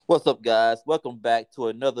What's up, guys? Welcome back to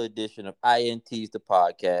another edition of INTS, the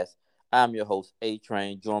podcast. I'm your host, A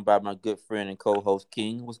Train, joined by my good friend and co host,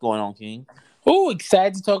 King. What's going on, King? Oh,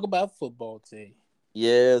 excited to talk about football today.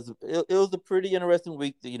 Yeah, it was a pretty interesting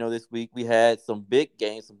week. This week we had some big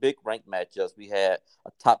games, some big ranked matchups. We had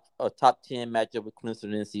a top 10 matchup with Clemson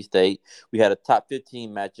and NC State. We had a top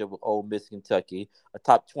 15 matchup with Ole Miss, Kentucky. A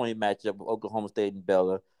top 20 matchup with Oklahoma State and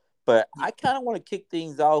Baylor. But I kind of want to kick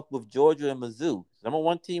things off with Georgia and Mizzou, number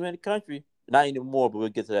one team in the country. Not anymore, but we'll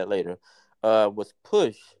get to that later. Was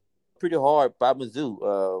pushed pretty hard by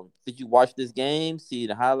Mizzou. Did you watch this game? See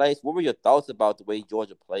the highlights? What were your thoughts about the way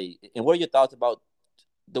Georgia played, and what are your thoughts about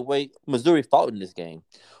the way Missouri fought in this game?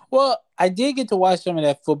 Well, I did get to watch some of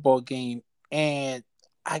that football game, and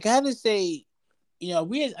I gotta say,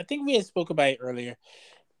 I think we had spoke about it earlier.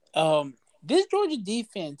 This Georgia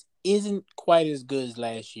defense isn't quite as good as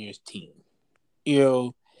last year's team, you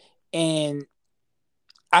know, and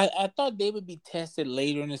I thought they would be tested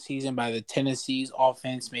later in the season by the Tennessee's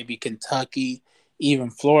offense, maybe Kentucky, even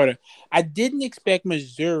Florida. I didn't expect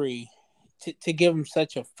Missouri to give them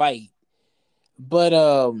such a fight, but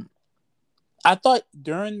I thought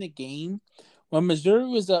during the game when Missouri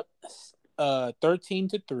was up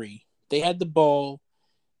 13-3, they had the ball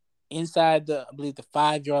inside I believe the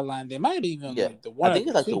 5 yard line. They might have even Yeah, like the I one or think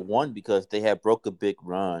the it's like the two. one because they had broke a big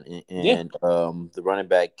run, and, Yeah. and the running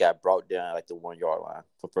back got brought down at like the 1 yard line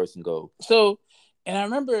for first and goal. So, and I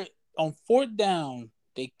remember on fourth down,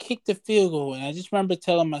 they kicked the field goal, and I just remember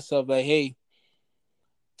telling myself like, "Hey,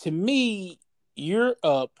 to me, you're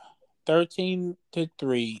up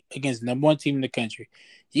 13-3 against the number one team in the country.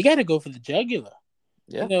 You got to go for the jugular.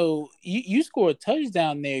 Yeah, You score a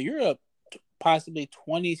touchdown there. You're up possibly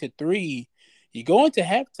 20-3. You go into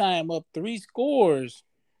halftime up three scores.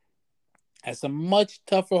 That's a much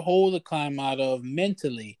tougher hole to climb out of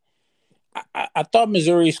mentally. I thought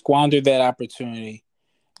Missouri squandered that opportunity,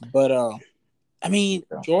 but I mean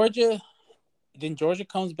yeah, Georgia. Then Georgia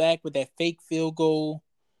comes back with that fake field goal.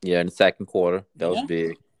 yeah. In the second quarter, that You was know,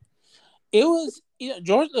 big. it was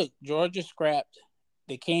Georgia. Look, Georgia scrapped.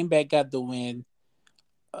 They came back, got the win.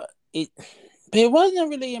 Uh, it, but it wasn't a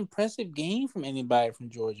really impressive game from anybody from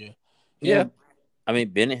Georgia. You Yeah, know, I mean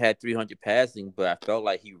Bennett had 300 passing, but I felt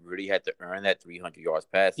like he really had to earn that 300 yards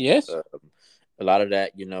passing. yes, A lot of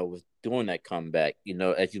that, was doing that comeback.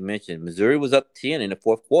 As you mentioned, Missouri was up 10 in the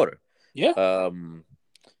fourth quarter. yeah, Um,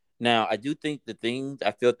 Now, I do think the thing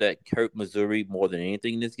I felt that hurt Missouri more than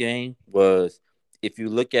anything in this game was if you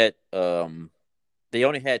look at they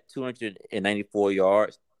only had 294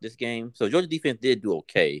 yards this game. So Georgia defense did do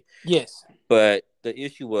okay, yes, but the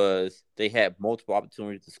issue was they had multiple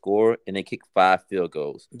opportunities to score and they kicked 5 field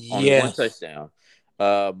goals, only one yes, touchdown.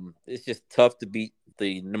 It's just tough to beat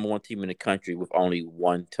the number one team in the country with only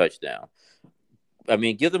one touchdown. I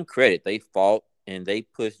mean, give them credit. They fought and they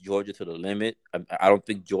pushed Georgia to the limit. I don't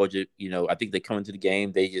think Georgia, I think they come into the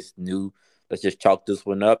game, they just knew, let's just chalk this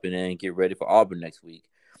one up and then get ready for Auburn next week.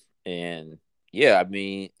 And yeah, I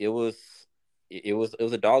mean, it was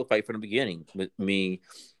a dogfight from the beginning. I mean,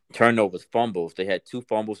 turnovers, fumbles. They had two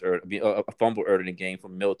fumbles, or a fumble early in the game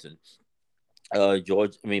from Milton.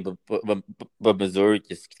 George, I mean, but Missouri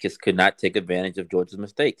just could not take advantage of Georgia's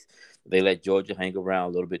mistakes. They let Georgia hang around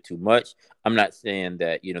a little bit too much. I'm not saying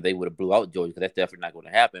that they would have blew out Georgia because that's definitely not going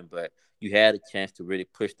to happen. But you had a chance to really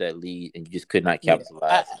push that lead, and you just could not yeah. I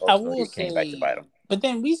capitalize. I Ultimately, will it came back to bite say, them. but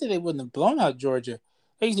then we said they wouldn't have blown out Georgia.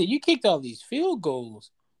 Like you said, you kicked all these field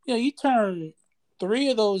goals. You turn three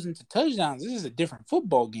of those into touchdowns. This is a different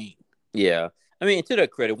football game. Yeah. I mean, to their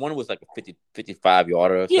credit, one was like a 55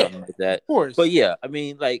 yarder or Yeah, something like of that. But course. yeah, I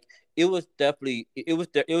mean, like it was definitely it was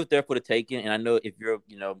there for the taking. And I know if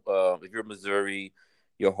you're Missouri,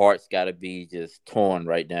 your heart's got to be just torn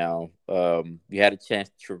right now. You had a chance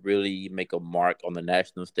to really make a mark on the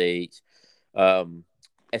national stage. Um,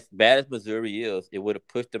 as bad as Missouri is, it would have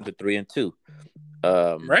pushed them to 3-2.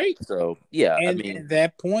 Right. So yeah, I And mean, at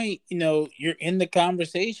that point, you're in the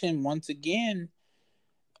conversation once again.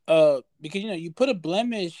 Because you put a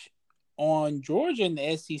blemish on Georgia in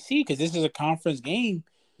the SEC because this is a conference game.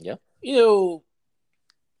 yeah, You know,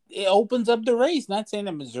 it opens up the race. Not saying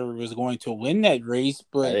that Missouri was going to win that race,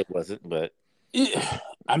 but it wasn't, but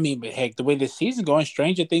I mean, but heck, the way the season going,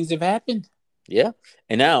 stranger things have happened. yeah.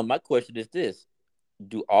 And now my question is this: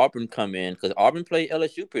 do Auburn come in? Because Auburn played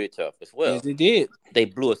LSU pretty tough as Yes, well. they did. They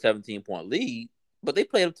blew a 17-point lead, but they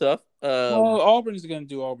played them tough. Well, Auburn is going to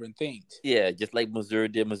do Auburn things. Yeah, just like Missouri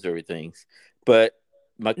did Missouri things. But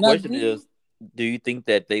my Now, question is, do you think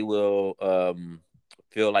that they will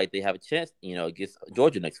feel like they have a chance, against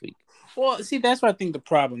Georgia next week? well, see, that's what I think the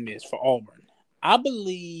problem is for Auburn. I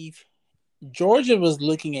believe Georgia was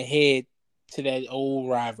looking ahead to that old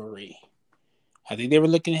rivalry. I think they were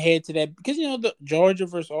looking ahead to that because the Georgia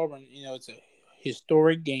versus Auburn. It's a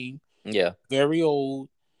historic game, Yeah, very old,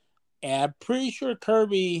 and I'm pretty sure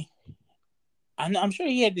Kirby. I'm sure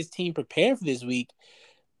he had this team prepared for this week,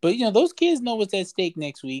 but those kids know what's at stake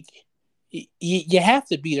next week. You have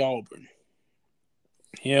to beat Auburn.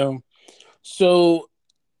 You know, so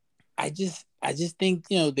I just think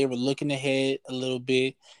they were looking ahead a little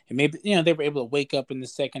bit, and maybe they were able to wake up in the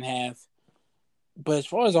second half. But as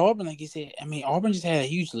far as Auburn, like you said, I mean Auburn just had a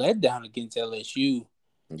huge letdown against LSU.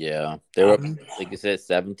 yeah. They were up, Um, like you said,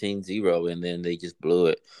 17-0, and then they just blew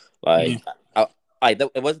it. yeah. Like,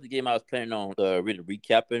 it wasn't the game I was planning on really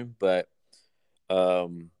recapping, but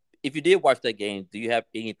um, if you did watch that game, do you have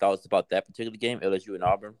any thoughts about that particular game, LSU and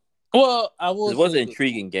Auburn? Well, I will It was say an that.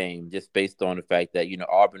 intriguing game just based on the fact that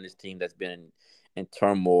Auburn is a team that's been in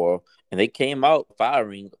turmoil, and they came out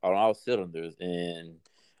firing on all cylinders. And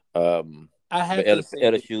I but have to say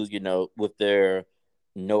LSU, this. with their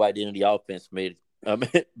no identity offense, made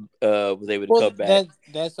was able to Well, come back.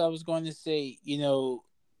 that's what I was going to say.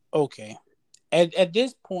 Okay. At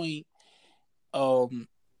this point, um,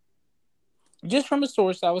 just from a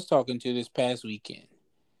source I was talking to this past weekend,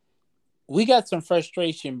 we got some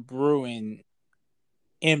frustration brewing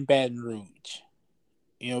in Baton Rouge.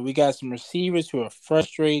 We got some receivers who are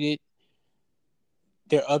frustrated.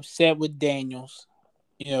 They're upset with Daniels.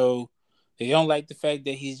 You know, they don't like the fact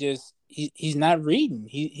that he's not reading.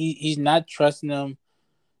 He's not trusting them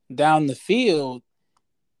down the field.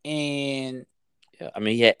 And Yeah, I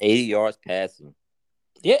mean, he had 80 yards passing.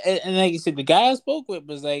 yeah, and like I said, the guy I spoke with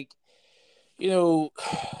was like, you know,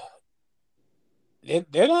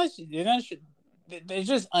 they're not they're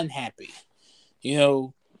just unhappy. You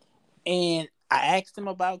know, and I asked him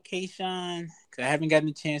about Kayshawn because I haven't gotten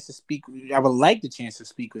a chance to speak. I would like the chance to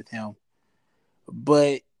speak with him,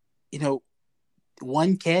 but you know,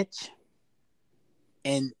 one catch,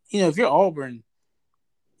 and if you're Auburn,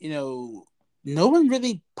 no one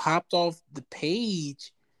really popped off the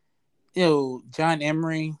page. John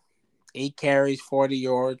Emery, 8 carries, 40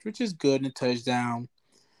 yards, which is good in a touchdown.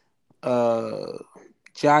 Uh,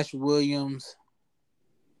 Josh Williams,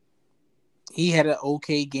 he had an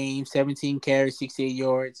okay game, 17 carries, 68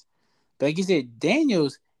 yards. But like you said,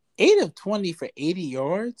 Daniels, 8 of 20 for 80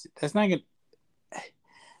 yards. That's not gonna.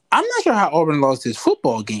 I'm not sure how Auburn lost this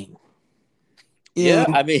football game. Yeah,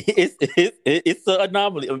 You know, I mean, it's an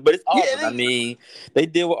anomaly, but it's yeah, Auburn. I mean, they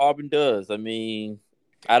did what Auburn does. I mean,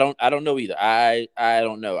 I don't know either. I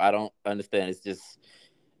don't know. I don't understand.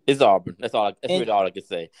 It's Auburn. That's all. That's and really all I can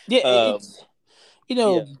say. yeah, Um, it's yeah.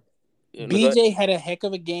 Look, BJ had a heck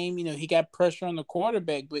of a game. He got pressure on the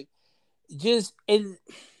quarterback, but just and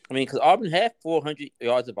I mean, because Auburn had 400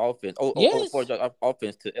 yards of offense. Oh, yes, 400 yards of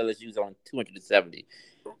offense to LSU's on 270.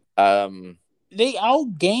 Um, they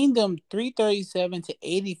outgained them 337 to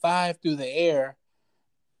 85 through the air.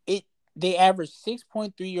 It They averaged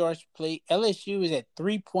 6.3 yards per play. LSU is at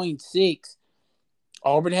 3.6.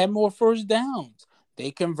 Auburn had more first downs.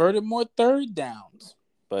 They converted more third downs.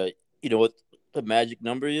 but you know what the magic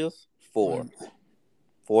number is? Four. Mm.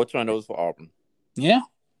 Four turnovers for Auburn. Yeah.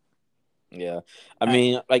 Yeah, I I,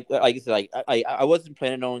 mean, like I said, I wasn't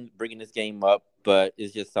planning on bringing this game up, but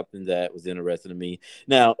it's just something that was interesting to me.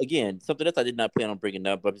 Now, again, something else I did not plan on bringing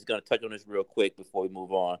up, but I'm just gonna touch on this real quick before we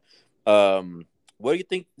move on. What do you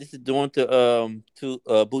think this is doing to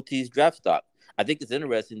Bootie's draft stock? I think it's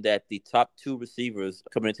interesting that the top two receivers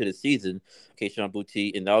coming into the season, Keyshawn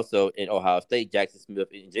Boutte, and also in Ohio State, Jackson Smith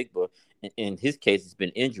and Jigba. In his case, it's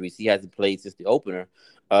been injuries. He hasn't played since the opener.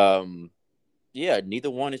 Um, yeah, neither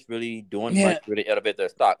one is really doing much yeah. to really elevate their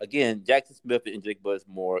stock. Again, Jackson Smith and Jigba is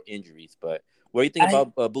more injuries, but what do you think I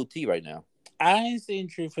about Boutte right now? I saying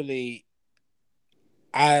truthfully,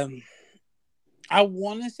 I I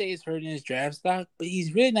want to say it's hurting his draft stock, but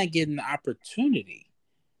he's really not getting the opportunity.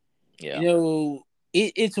 Yeah,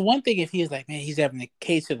 It's one thing if he's like, man, he's having a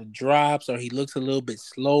case of the drops, or he looks a little bit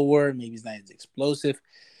slower, maybe he's not as explosive.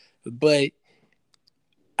 But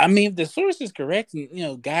I mean, if the source is correct,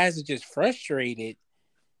 and guys are just frustrated,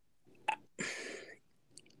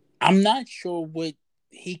 I'm not sure what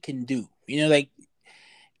he can do. Like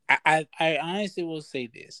I honestly will say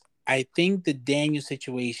this. I think the Daniel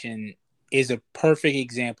situation is a perfect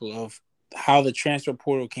example of how the transfer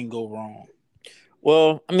portal can go wrong.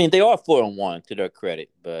 well, I mean, they are 4-1 to their credit,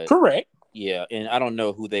 but Correct. yeah, and I don't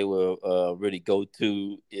know who they will really go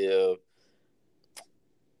to if.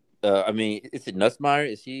 I mean, is it Nussmeyer?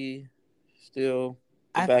 Is he still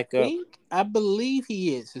the backup? I believe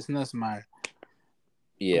he is. It's Nussmeyer.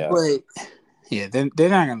 Yeah, But yeah, they're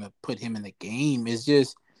not gonna put him in the game. It's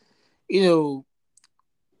just you know,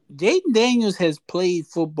 Jaden Daniels has played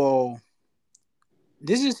football.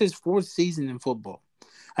 This is his fourth season in football.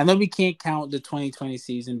 I know we can't count the 2020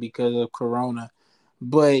 season because of Corona,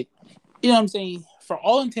 but you know what I'm saying. For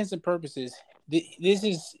all intents and purposes, this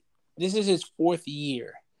is his fourth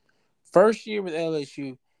year. First year with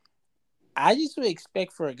LSU. I just would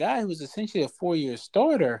expect for a guy who's essentially a 4-year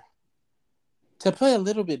starter to play a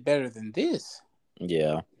little bit better than this.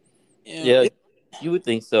 Yeah. You know, Yeah, you would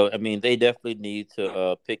think so. I mean, they definitely need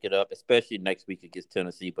to pick it up, especially next week against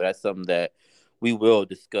Tennessee. But that's something that we will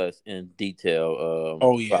discuss in detail,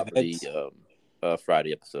 oh yeah, probably that's.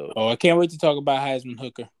 Friday episode. Oh, I can't wait to talk about Heisman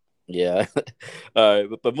Hooker. Yeah. All right.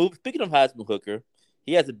 But speaking of Heisman Hooker,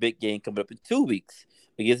 he has a big game coming up in 2 weeks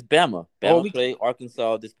against Bama. Oh, Bama played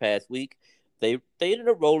Arkansas this past week. They ended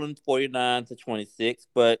up rolling 49-26,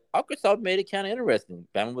 but Arkansas made it kind of interesting.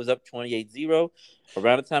 Bama was up 28-0.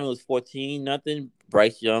 Around the time it was 14-0,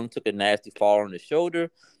 Bryce Young took a nasty fall on the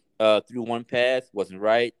shoulder, threw one pass, wasn't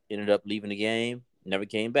right, ended up leaving the game, never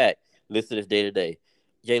came back. Listed as day to day.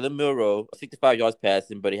 Jalen Milrow, 65 yards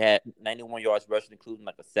passing, but he had 91 yards rushing, including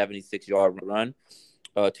like a 76-yard run,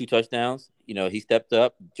 2 touchdowns. He stepped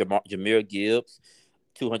up. Jameer Gibbs,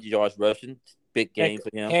 200 yards rushing, big heck, game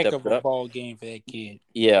for him. heck of Stepped a up. ball game for that kid.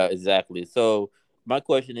 Yeah, exactly. So my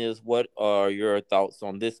question is, what are your thoughts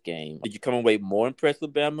on this game? Did you come away more impressed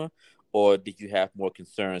with Bama, or did you have more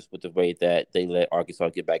concerns with the way that they let Arkansas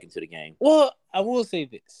get back into the game? Well, I will say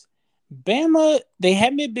this: Bama, they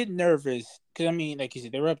had me a bit nervous because I mean, like you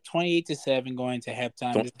said, they were up 28-7 going into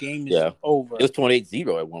halftime. This game is Yeah, it over, was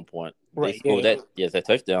 28-0 at one point. They right? scored Yeah, that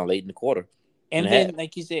touchdown late in the quarter and and a half. then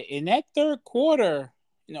like you said, in that third quarter,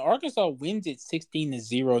 Arkansas wins it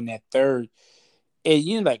 16-0 in that third, and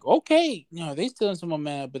you're like, okay, they still in some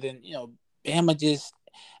momentum, but then Bama just.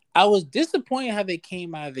 I was disappointed how they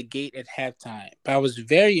came out of the gate at halftime, but I was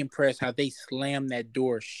very impressed how they slammed that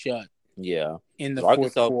door shut Yeah, in the because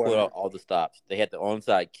fourth Arkansas pulled quarter. out all the stops. They had the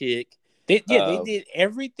onside kick. They Uh, did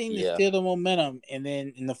everything to yeah, steal the momentum, and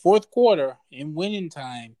then in the fourth quarter, in winning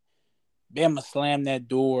time, Bama slammed that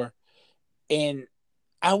door. And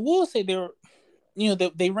I will say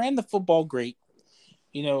they ran the football great.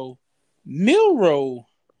 You know, Milrow.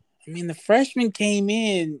 I mean, the freshman came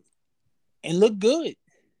in and looked good.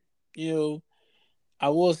 You know, I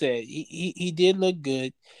will say he did look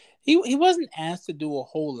good. He wasn't asked to do a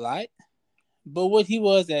whole lot, but what he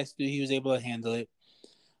was asked to do, he was able to handle it.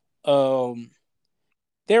 Um,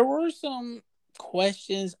 there were some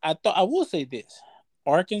questions. I will say this: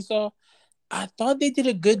 Arkansas. I thought they did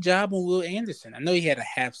a good job on Will Anderson. I know he had a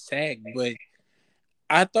half sack, but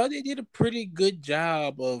I thought they did a pretty good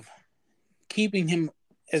job of keeping him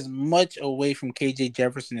as much away from KJ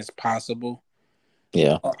Jefferson as possible.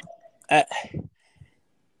 yeah, Uh,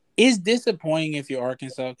 it's disappointing if you're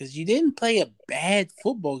Arkansas because you didn't play a bad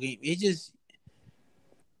football game. It just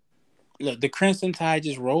look the Crimson Tide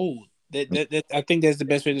just rolled. That I think that's the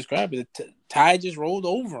best way to describe it. The tide just rolled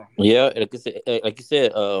over them. yeah. Like you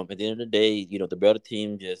said, at the end of the day, the better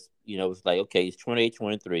team just, was like, okay, it's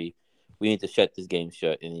 28-23. We need to shut this game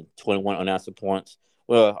shut. And 21 unanswered points.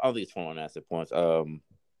 Well, I don't think it's 21 unanswered points.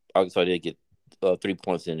 Arkansas did get 3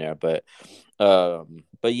 points in there, but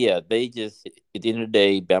yeah, they just at the end of the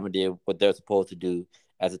day, Bama did what they're supposed to do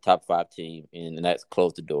as a top five team, and that's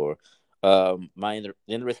close the door. The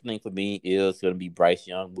interesting thing for me is going to be Bryce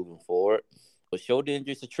Young moving forward. But shoulder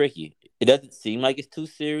injuries are tricky. It doesn't seem like it's too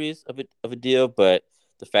serious of a deal, but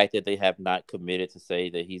the fact that they have not committed to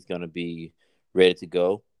say that he's going to be ready to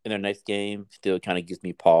go in their next game still kind of gives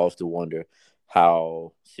me pause to wonder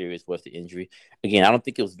how serious was the injury. Again, I don't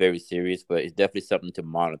think it was very serious, but it's definitely something to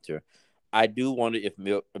monitor. I do wonder if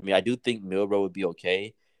I do think Milrow would be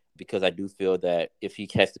okay because I do feel that if he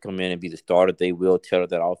has to come in and be the starter, they will tailor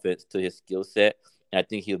that offense to his skill set, and I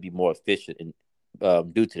think he'll be more efficient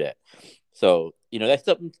due to that. So that's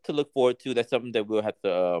something to look forward to. That's something that we'll have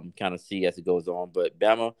to kind of see as it goes on. But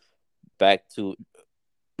Bama back to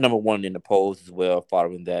number one in the polls as well,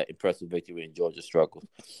 following that impressive victory in Georgia struggles.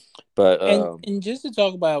 But And just to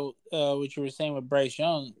talk about what you were saying with Bryce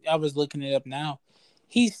Young, I was looking it up now.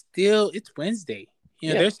 It's Wednesday.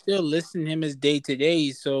 yeah, They're still listing him as day to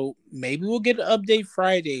day. So maybe we'll get an update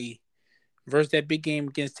Friday versus that big game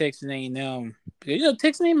against Texas A&M.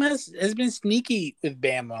 Texas A&M has been sneaky with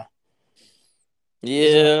Bama. So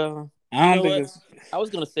yeah. I You don't know think what? it's I was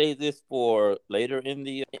gonna say this for later in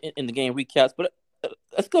the game recaps, but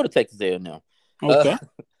let's go to Texas A&M. Uh, okay.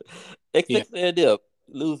 Yeah. Texas A&M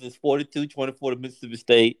loses 42-24 to Mississippi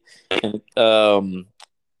State,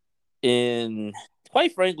 and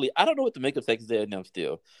quite frankly, I don't know what to make of Texas A&M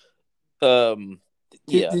still. Um,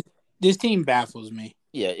 Th- yeah, th- This team baffles me.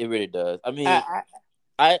 Yeah, it really does. I I, mean, I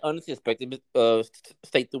I honestly expected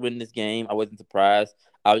State to win this game. I wasn't surprised.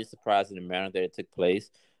 I was just surprised in the manner that it took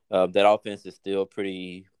place. That offense is still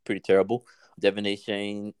pretty terrible. Devin A.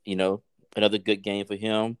 Shane, another good game for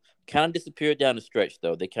him. Kind of disappeared down the stretch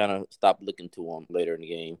though. They kind of stopped looking to him later in the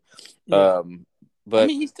game. yeah. Um, I but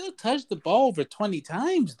mean, he still touched the ball over 20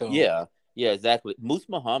 times though. yeah, yeah, exactly. Moose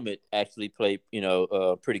Muhammad actually played,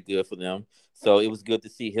 pretty good for them. So it was good to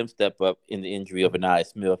see him step up in the injury of Anaya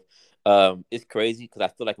Smith. It's crazy because I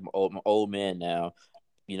feel like I'm an old man now.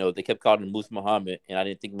 They kept calling him Moose Muhammad, and I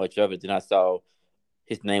didn't think much of it. Then I saw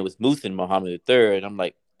his name was Musa Muhammad III, and I'm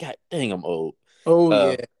like, God dang, I'm old. Oh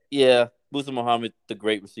Uh, yeah. yeah, Musa Muhammad, the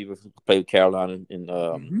great receiver who played with Carolina and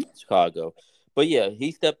Hmm. Chicago. But yeah,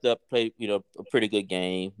 he stepped up, played a pretty good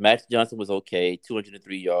game. Max Johnson was okay,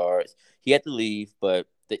 203 yards. He had to leave, but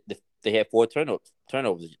they had four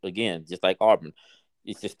turnovers again, just like Auburn.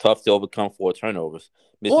 It's just tough to overcome four turnovers.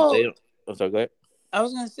 Mississippi Well, State. I'm sorry, go ahead. I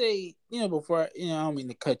was gonna say, before, I don't mean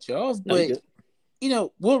to cut you off, No, you but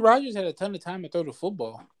good. Will Rogers had a ton of time to throw the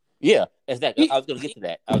football. Yeah, exactly. I He, was going to get to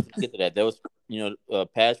that. I was going to get to that. There was,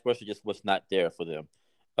 pass rusher just was not there for them.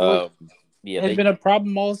 what Um, yeah, has they, been a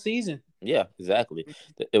problem all season. yeah, exactly.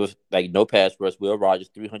 It was like no pass rush. Will Rogers,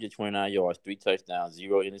 329 yards, three touchdowns,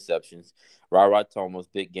 zero interceptions. Ra Thomas,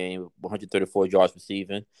 big game, 134 yards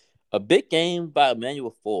receiving. A big game by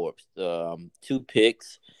Emmanuel Forbes. Two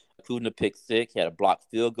picks, including a pick six. He had a blocked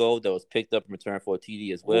field goal that was picked up in return for a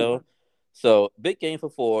TD as Oh. well. So big game for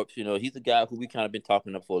Forbes. He's a guy who we kind of been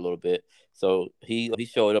talking up for a little bit. So he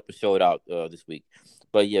showed up and showed out this week.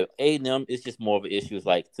 But yeah, A&M is just more of an issue. It's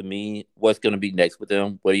like, to me, what's going to be next with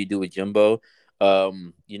him? What do you do with Jimbo?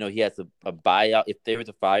 He has a buyout. If they were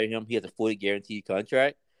to fire him, he has a fully guaranteed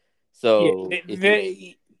contract. Yeah, So it's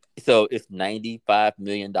they $95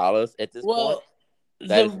 million at this point. well, That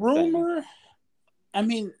the is insane. rumor. I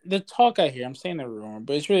mean, the talk I hear. I'm saying the rumor,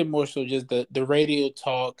 but it's really more so just the radio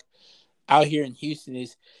talk out here in Houston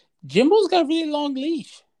is Jimbo's got a really long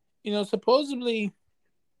leash. Supposedly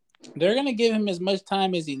they're gonna give him as much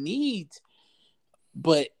time as he needs,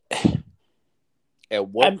 but At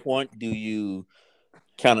what I'm point do you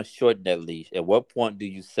kind of shorten that leash? At what point do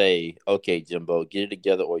you say, okay, Jimbo, get it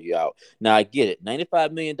together or you out? Now I get it.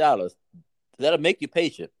 $95 million, that'll make you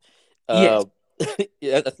patient. yes, Uh,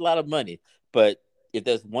 yeah, that's a lot of money. But if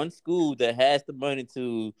there's one school that has the money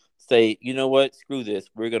to say, you know what, screw this,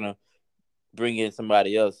 we're gonna bring in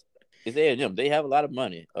somebody else, it's A&M. They have a lot of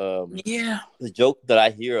money. yeah, The joke that I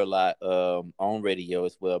hear a lot on radio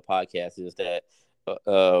as well, podcasts, is that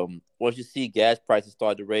once you see gas prices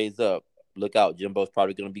start to raise up, look out, Jimbo's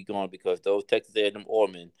probably going to be gone because those Texas A&M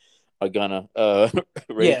oilmen are gonna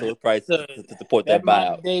raise yeah. those prices The, to support that that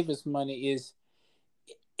Monty buyout. Davis money is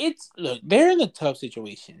it's look. They're in a tough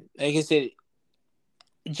situation. Like I said,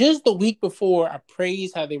 just the week before, I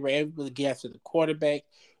praised how they were able to get after the quarterback,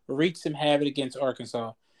 wreak some havoc against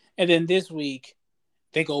Arkansas, and then this week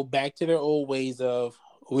they go back to their old ways of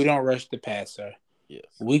we don't rush the passer, Yes.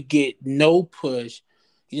 we get no push.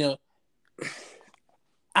 You know,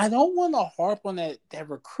 I don't want to harp on that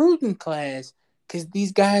recruiting class because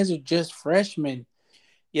these guys are just freshmen,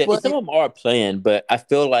 Yeah, and but some of them are playing, but I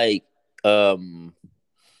feel like, um,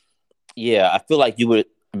 yeah, I feel like you would.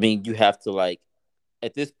 I mean, you have to, like,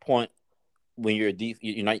 at this point, when you're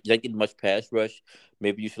not getting much pass rush.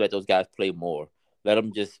 Maybe you should let those guys play more. Let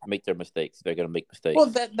them just make their mistakes. They're gonna make well,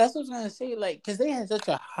 mistakes. that's what I was gonna say. Like, because they had such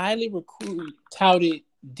a highly recruited, touted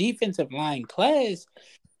defensive line class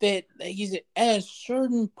that, like you said, at a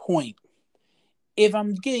certain point, if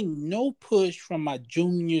I'm getting no push from my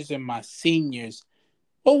juniors and my seniors,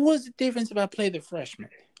 what was the difference if I play the freshmen?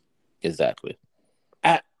 Exactly.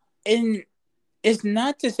 I, and it's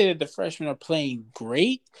not to say that the freshmen are playing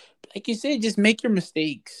great, but like you said, just make your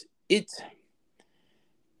mistakes.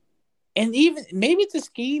 And even maybe it's a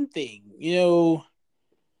scheme thing.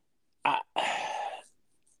 I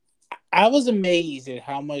I was amazed at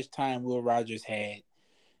how much time Will Rogers had. And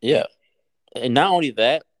Yeah, and not only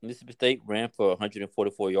that, Mississippi State ran for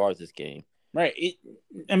 144 yards this game. right,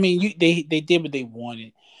 I mean, they did what they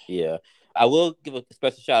wanted. Yeah, I will give a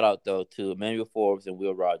special shout out though to Emmanuel Forbes and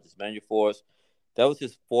Will Rogers. Emmanuel Forbes, that was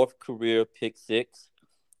his fourth career pick six.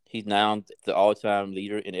 He's now the all-time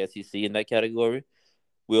leader in the SEC in that category.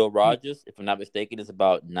 Will Rogers, if I'm not mistaken, is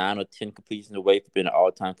about 9 or 10 completions away from being an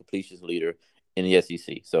all-time completions leader in the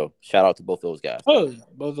SEC. So shout out to both those guys, man. Oh,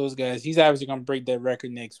 both those guys. He's obviously gonna break that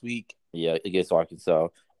record next week. Yeah, against Arkansas,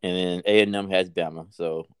 and then A&M has Bama.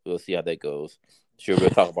 So we'll see how that goes. Sure, we'll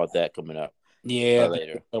talk about that coming up Yeah, I think we'll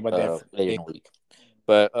later, talk about that later in Friday. the week.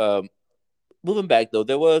 But moving back though,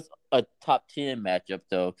 there was a top 10 matchup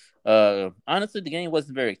though. Honestly, the game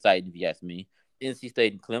wasn't very exciting if you ask me. NC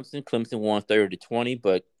State and Clemson. Clemson won 30-20,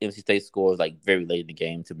 but NC State scores like very late in the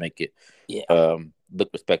game to make it Yeah. look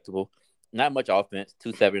respectable. Not much offense.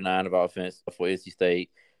 279 of offense for NC State.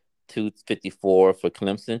 254 for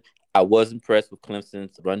Clemson. I was impressed with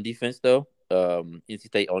Clemson's run defense though. NC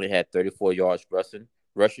State only had 34 yards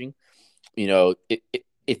rushing.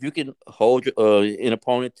 If you can hold an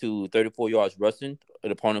opponent to 34 yards rushing,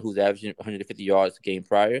 an opponent who's averaging 150 yards a game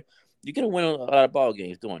prior, you're gonna win a lot of ball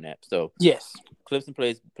games doing that. So Yes. Clemson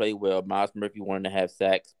played well. Miles Murphy wanted to have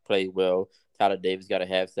sacks, played well. Tyler Davis got a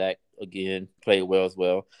half sack again, played well as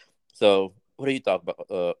well. So what do you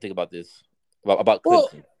think about this about Well,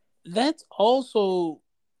 Clemson? that's also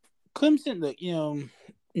Clemson.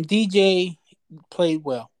 DJ played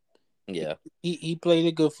well. Yeah, He played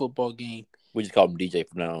a good football game. we just call him DJ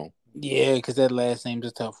from now Yeah, because that last name's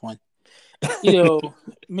a tough one. on.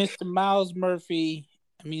 Mr. Miles Murphy.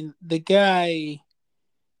 I mean, the guy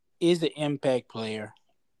is an impact player.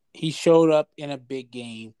 He showed up in a big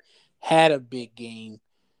game, had a big game.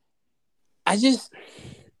 I just,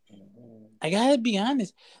 I gotta be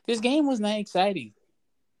honest. This game was not exciting.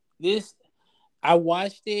 This, I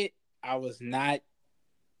watched it. I was not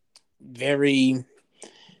very.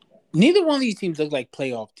 Neither one of these teams look like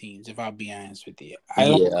playoff teams. If I'll be honest with you, I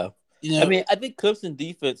don't. Yeah. You I know. mean, I think Clemson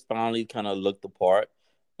defense finally kind of looked the part.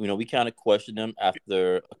 We kind of questioned them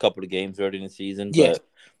after a couple of games early in the season, Yes. but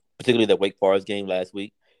particularly the Wake Forest game last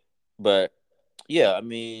week. But yeah, I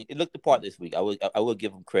mean, it looked the part this week. I would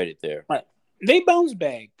give them credit there. Right. They bounced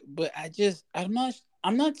back, but I'm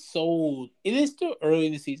not sold. It is still early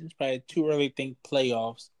in the season. It's probably too early to think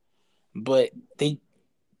playoffs, but they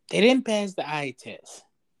didn't pass the eye test.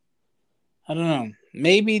 I don't know.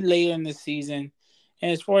 Maybe later in the season.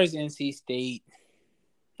 And as far as NC State,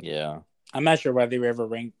 Yeah, I'm not sure why they were ever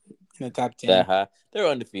ranked in the top that 10. high. They were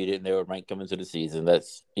undefeated and they were ranked coming into the season.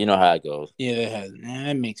 That's how it goes. Yeah,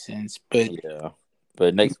 that makes sense. But Yeah,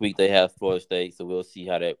 but next week they have Florida State, so we'll see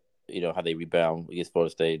how that how they rebound against Florida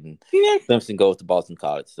State, and yeah, Clemson goes to Boston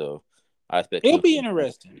College. So I expect it'll be Clemson to be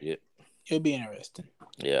interesting. undefeated. It'll be interesting.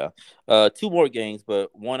 Yeah. Two more games,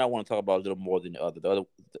 but one I want to talk about a little more than the other.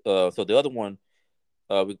 So the other one,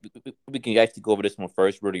 we can actually go over this one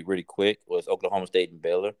first, really, really quick. Was Oklahoma State and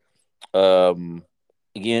Baylor. Um,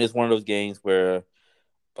 Again, it's one of those games where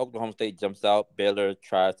Oklahoma State jumps out. Baylor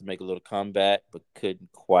tries to make a little comeback, but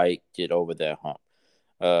couldn't quite get over that hump.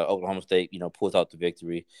 Oklahoma State, pulls out the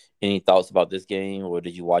victory. Any thoughts about this game, or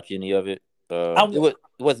did you watch any of it? I, It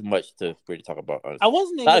wasn't much to really talk about. I Honestly,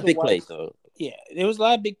 wasn't a lot able of to big watch. plays though. Yeah, there was a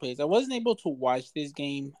lot of big plays. I wasn't able to watch this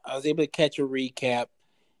game. I was able to catch a recap,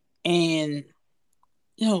 and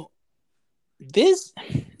you know this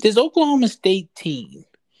this Oklahoma State team.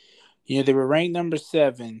 They were ranked number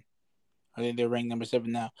 7. I think they're ranked number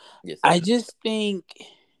 7 now. Yes, I seven. just think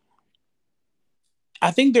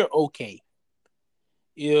I think they're okay.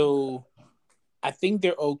 You know, I think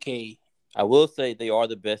they're okay. I will say they are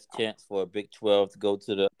the best chance for a Big 12 to go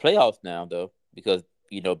to the playoffs now, though, because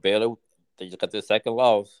Baylor they just got their second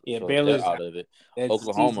loss, Yeah, so they're Baylor's out of it. that's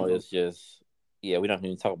Oklahoma season. is just we don't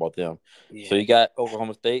even talk about them. So Yeah. you got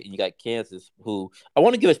Oklahoma State and you got Kansas, who I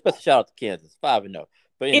want to give a special shout out to Kansas, 5-0.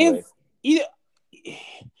 But If anyway, either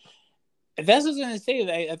that's what I was gonna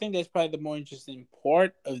say. I think that's probably the more interesting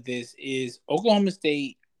part of this is Oklahoma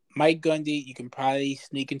State, Mike Gundy. You can probably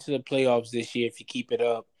sneak into the playoffs this year if you keep it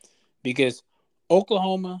up, because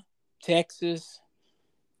Oklahoma, Texas,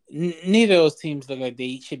 neither of those teams look like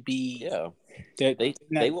they should be. yeah, They're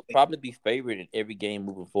not they will probably be favored in every game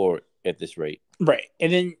moving forward at this rate. right.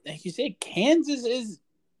 And then, like you said, Kansas is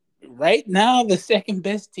right now the second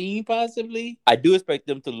best team, possibly. I do expect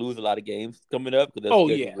them to lose a lot of games coming up because their Oh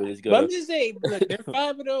schedule yeah, really is but I'm gonna. just saying, look, they're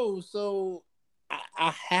 5-0, so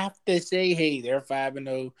I have to say, hey, they're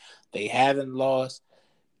 5-0. They haven't lost,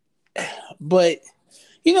 but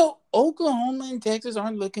Oklahoma and Texas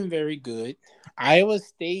aren't looking very good. Iowa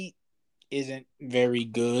State isn't very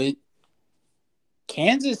good.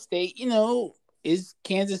 Kansas State, is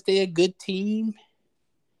Kansas State a good team?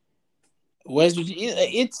 West Virginia,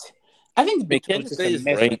 it's. I think the I mean, Big 12 is Kansas just a State is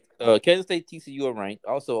mess right ranked. Kansas State, TCU are ranked.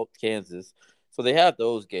 Also, Kansas. So they have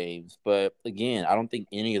those games. But again, I don't think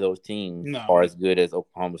any of those teams now. are No, as good as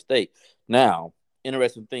Oklahoma State. Now,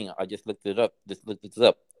 interesting thing, I just looked it up. Just looked this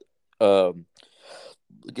up. Um,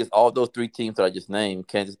 against all those three teams that I just named,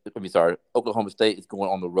 Oklahoma State is going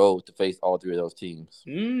on the road to face all three of those teams.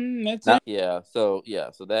 that's Now, it. so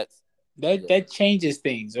that's That yeah, that changes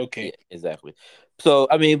things. yeah, Okay. exactly. So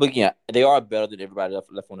I mean, but yeah, they are better than everybody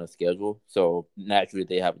left on the schedule. So naturally,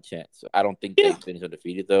 they have a chance. So I don't think Yeah. they finish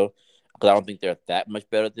undefeated though. because I don't think they're that much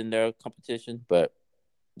better than their competition, but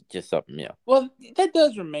just something, yeah. Well, that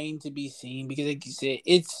does remain to be seen because, like you said,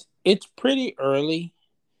 it's pretty early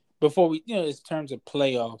before we, in terms of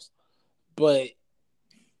playoffs. But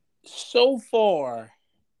so far,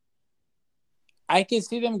 I can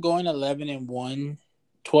see them going 11-1,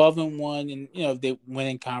 12-1, and if they win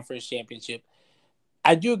in conference championship.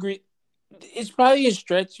 I do agree. It's probably a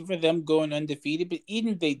stretch for them going undefeated, but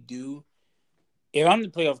even if they do, if I'm the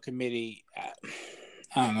playoff committee,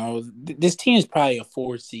 I don't know. This team is probably a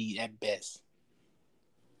 4 seed at best.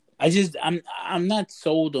 I'm not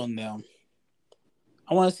sold on them.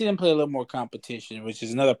 I want to see them play a little more competition, which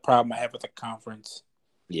is another problem I have with the conference.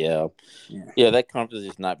 Yeah. Yeah. Yeah, that conference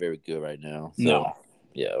is not very good right now. So, No.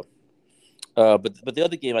 yeah. But the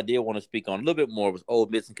other game I did want to speak on a little bit more was Ole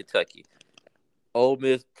Miss and Kentucky. Ole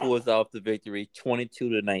Miss pulls off the victory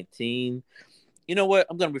 22-19. You know what?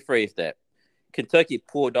 I'm going to rephrase that. Kentucky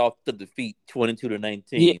pulled off the defeat 22 to Yeah.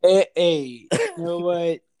 19. Hey, you know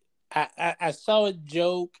what? I saw a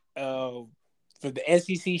joke for the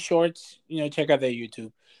SEC shorts. Check out their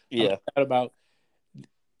YouTube. I'm Yeah. about.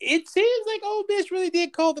 It seems like Ole Miss really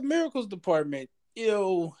did call the miracles department.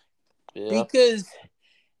 Yeah. Because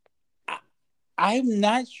I, I'm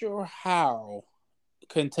not sure how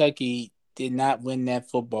Kentucky did not win that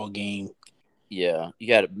football game. Yeah. You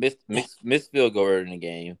got a missed field goal early in the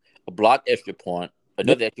game, a blocked extra point, Yep.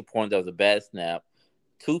 another extra point that was a bad snap,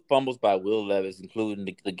 two fumbles by Will Levis, including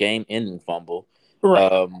the game ending fumble.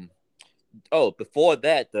 Right. Um, before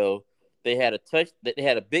that though, they had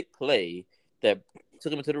a big play that took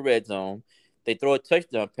them into the red zone. They throw a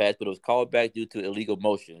touchdown pass, but it was called back due to illegal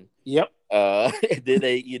motion. Yep. And then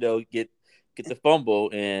they, get the fumble,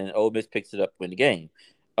 and Ole Miss picks it up, win the game.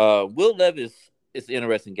 Will Levis is an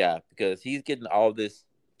interesting guy because he's getting all this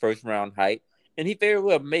first round hype, and he very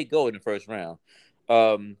well may go in the first round.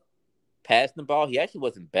 Um, Passing the ball, he actually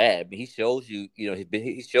wasn't bad. I mean, he shows you,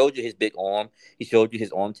 he showed you his big arm. He showed you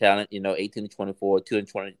his arm talent. 18 to 24,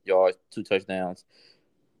 220 yards, 2 touchdowns.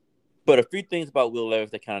 But a few things about Will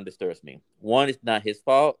Levis that kind of disturbs me. One, it's not his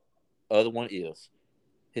fault. Other one is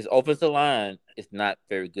his offensive line is not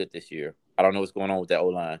very good this year. I don't know what's going on with that O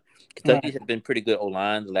line. Kentucky Right. has been pretty good O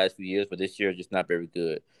line the last few years, but this year just not very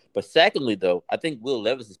good. But secondly, though, I think Will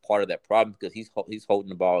Levis is part of that problem because he's holding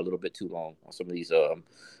the ball a little bit too long on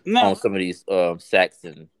Now, some of these sacks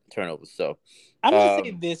and turnovers. So, I'm gonna say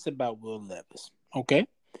um, this about Will Levis. Okay.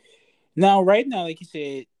 Now, right now, like you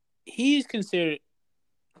said, he's considered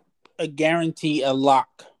a guarantee, a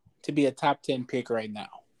lock to be a top 10 pick right now.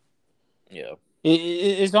 yeah,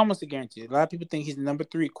 It's almost a guarantee. A lot of people think he's the number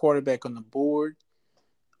 3 quarterback on the board.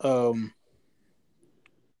 Um,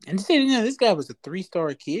 and to say, this guy was a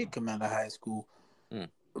 3-star kid coming out of high school. mm,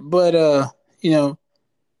 But you know,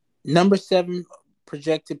 number 7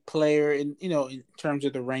 projected player in terms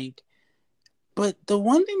of the rank. But the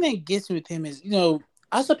one thing that gets me with him is,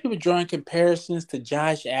 I saw people drawing comparisons to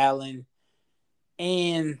Josh Allen,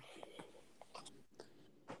 and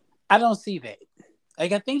I don't see that.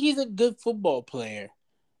 Like, I think he's a good football player,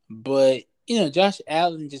 but Josh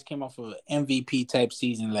Allen just came off of an MVP type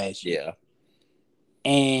season last year,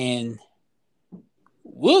 yeah, and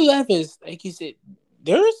Will Levis, like you said,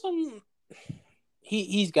 there is some.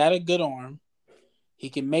 He's got a good arm. He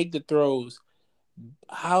can make the throws.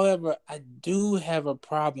 However, I do have a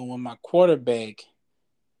problem when my quarterback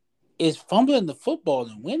is fumbling the football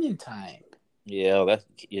in winning time. yeah.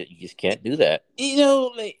 You just can't do that.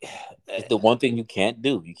 Like It's the one thing you can't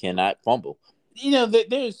do. You cannot fumble.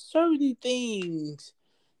 there's certain things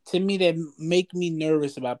to me that make me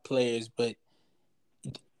nervous about players, but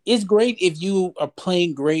it's great if you are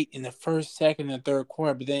playing great in the first, second, and third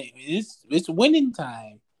quarter. But then it's winning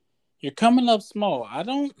time. You're coming up small. I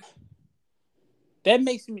don't. That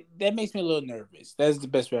makes me a little nervous. That's the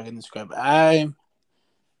best way I can describe it.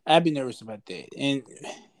 I'd be nervous about that, and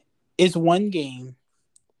it's one game,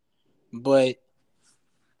 but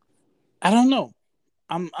I don't know.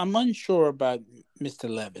 I'm unsure about Mr.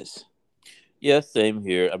 Levis. Yeah, same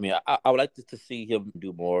here. I mean, I would like to see him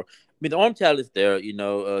do more. I mean, the arm talent is there.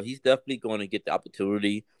 He's definitely going to get the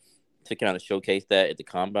opportunity to kind of showcase that at the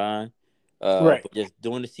combine. Right. But just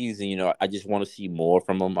during the season, I just want to see more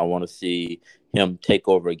from him. I want to see him take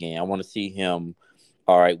over again. I want to see him.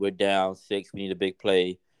 All right, we're down 6. We need a big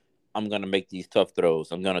play. I'm gonna make these tough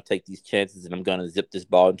throws. I'm gonna take these chances, and I'm gonna zip this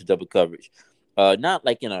ball into double coverage. Not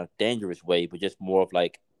like in a dangerous way, but just more of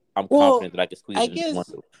like I'm Well, confident that I can squeeze I it into the guess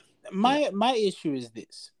window. You know. my issue is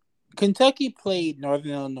this: Kentucky played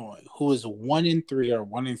Northern Illinois, who is 1-3 or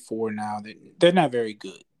 1-4 now. They're not very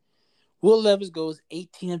good. Will Levis goes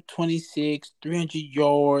 18 of 26, 300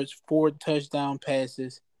 yards, 4 touchdown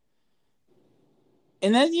passes.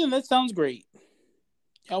 And that sounds great.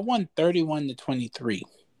 Y'all won 31-23.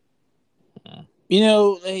 Mm.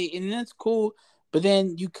 And that's cool. But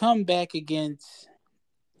then you come back against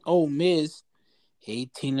Ole Miss,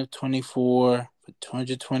 18 of 24 for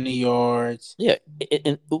 220 yards. Yeah,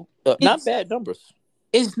 and not It's bad numbers.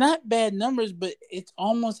 it's not bad numbers, but it's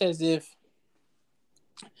almost as if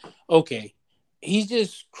okay, he's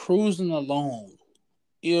just cruising along.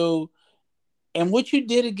 You know, and what you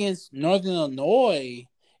did against Northern Illinois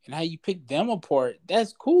and how you picked them apart,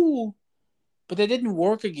 that's cool, but that didn't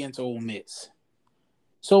work against Ole Miss.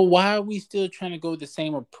 So why are we still trying to go the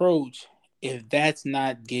same approach if that's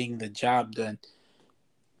not getting the job done?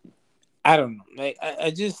 I don't know. Like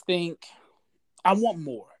I just think I want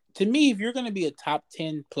more. To me, if you're going to be a top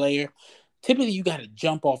 10 player, typically you got to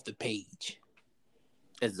jump off the page.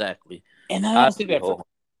 Exactly. And I I don't see agree. that for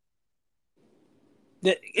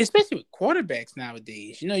especially with quarterbacks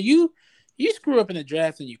nowadays. You screw up in the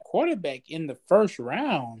draft and you quarterback in the first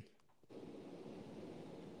round,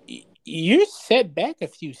 you're set back a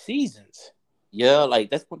few seasons. Yeah, like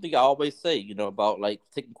that's one thing I always say, about like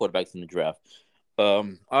taking quarterbacks in the draft.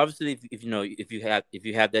 Obviously, if if you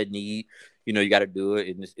have that need, you got to do it,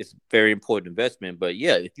 and it's very important investment. But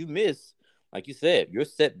yeah, if you miss, like you said, you're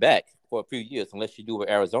set back for a few years unless you do what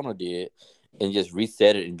Arizona did and just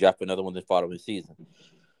reset it and draft another one the following season.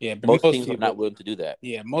 Yeah, but Most most teams are people, not willing to do that.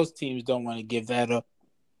 yeah, most teams don't want to give that up.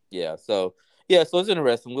 Yeah, so it's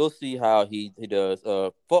interesting. We'll see how he does.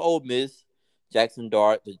 For Ole Miss, Jackson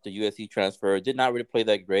Dart, the USC transfer, did not really play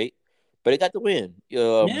that great, but he got the win.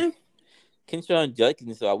 Yeah, Kinshawn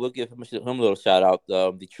Judkins, so I will give him a little shout out.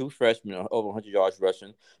 The true freshman, over 100 yards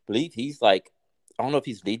rushing. Believe he's like, I don't know if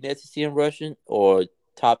he's leading the SEC in rushing or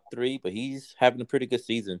top three, but he's having a pretty good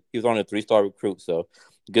season. He was on a 3-star recruit, so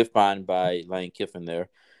good find by Lane Kiffin there.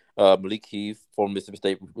 Malik Heath, former Mississippi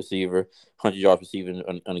State receiver, 100 yards receiving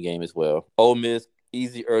on the game as well. Ole Miss,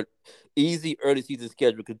 easy early season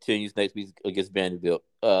schedule continues next week against Vanderbilt.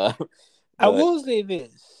 I But will say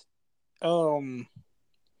this. Um,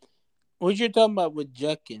 what you're talking about with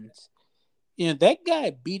Judkins, that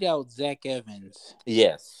guy beat out Zach Evans.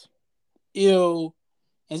 yes, You know,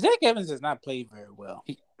 and Zach Evans has not played very well.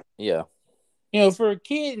 yeah. For a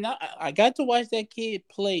kid, I got to watch that kid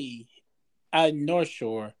play at North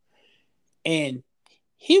Shore, and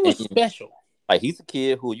he was And special. like he's a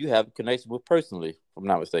kid who you have a connection with personally, if I'm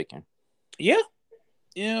not mistaken. Yeah,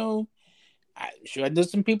 you know, I'm sure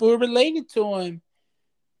there's some people who are related to him.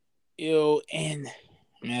 And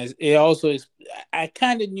man, it also is. I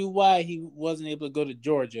kind of knew why he wasn't able to go to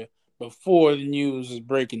Georgia before the news was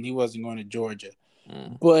breaking. He wasn't going to Georgia,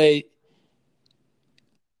 Mm, but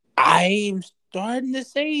I'm starting to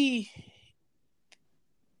say,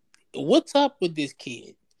 what's up with this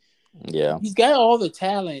kid? yeah. He's got all the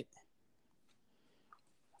talent.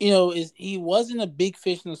 Is he wasn't a big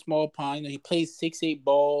fish in a small pond. He played 6'8"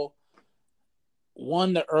 ball,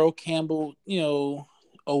 won the Earl Campbell,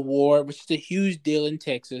 award, which is a huge deal in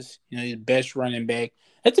Texas. He's the best running back.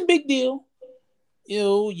 That's a big deal.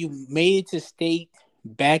 You made it to state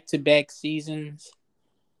back to back seasons.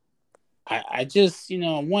 I just,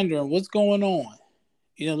 I'm wondering what's going on.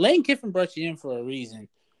 Lane Kiffin brought you in for a reason.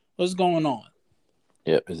 What's going on?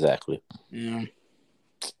 Yep, exactly. Yeah.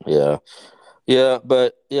 Yeah. Yeah,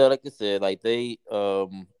 but yeah, like I said, like they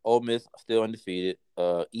Ole Miss still undefeated.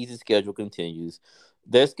 Easy schedule continues.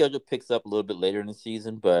 Their schedule picks up a little bit later in the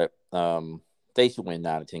season, but they should win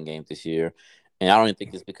 9 or 10 games this year. And I don't even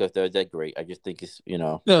think it's because they're that great. I just think it's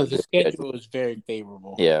No, a the good schedule. schedule is very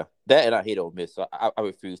favorable. Yeah, that and I hate Ole Miss, so I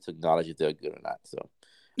refuse to acknowledge if they're good or not. So,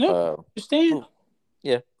 Nope. uh, Understand? move-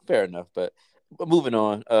 yeah, fair enough. But moving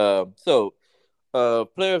on.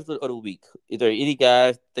 Players of the week. Is there any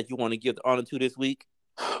guys that you want to give the honor to this week?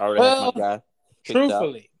 I already have my Well, guy picked out.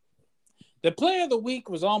 truthfully, the player of the week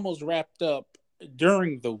was almost wrapped up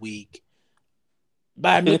during the week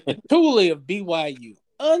by Mr. Tooley of BYU.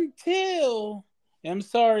 Until, I'm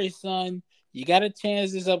sorry, son, you got a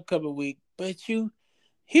chance this upcoming week, but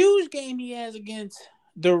huge game he has against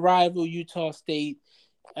the rival Utah State.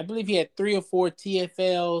 I believe he had 3 or 4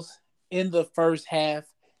 TFLs in the first half,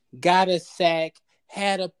 got a sack,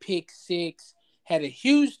 had a pick six, had a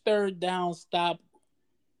huge third down stop.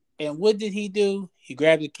 And what did he do? He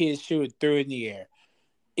grabbed the kid's shoe and threw it in the air.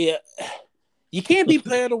 Yeah, you can't be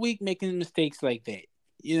player of the week making mistakes like that.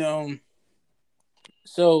 You know,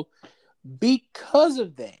 so because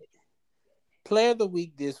of that, player of the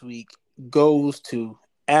week this week goes to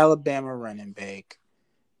Alabama running back.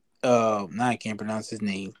 Now I can't pronounce his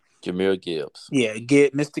name. Jameer Gibbs. Yeah,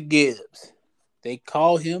 get Mr. Gibbs. They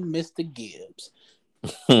call him Mr. Gibbs.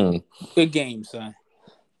 Hmm. Good game, son.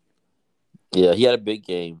 Yeah, he had a big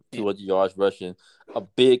game, Yeah. 200 yards rushing, a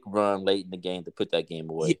big run late in the game to put that game Ye-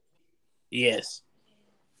 away. yes.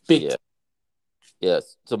 Big Yeah,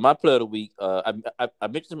 yes. So my player of the week, I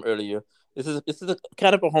mentioned him earlier. This is a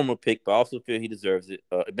kind of a homer pick, but I also feel he deserves it.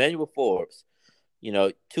 Emmanuel Forbes,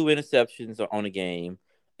 two interceptions on the game,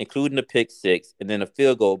 including the pick six, and then a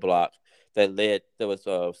field goal block that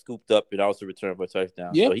was scooped up and also returned for a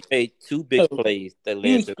touchdown. So Yep. he made two big So, plays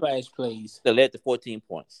huge splash plays. that led to 14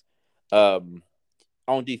 points. Um,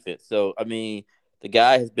 on defense. So I mean, the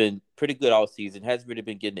guy has been pretty good all season. Hasn't really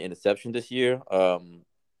been getting the interception this year.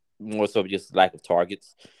 More so just lack of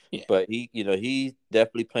targets. Yeah. But he's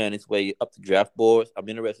definitely playing his way up the draft boards. I'm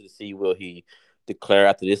interested to see will he declare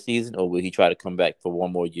after this season or will he try to come back for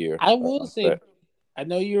one more year. I will say, But I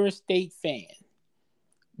know you're a State fan,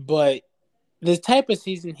 but the type of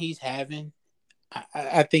season he's having,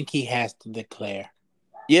 I think he has to declare.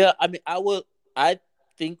 yeah, I mean, I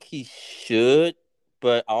think he should,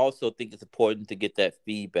 but I also think it's important to get that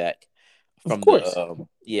feedback Of from course.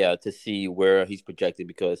 to see where he's projected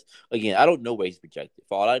because again, I don't know where he's projected.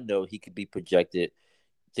 For all I know, he could be projected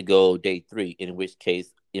to go day three, in which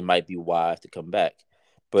case it might be wise to come back.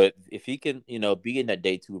 But if he can, be in that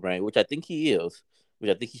day two range, which I think he is,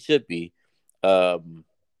 which I think he should be, um,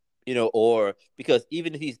 or because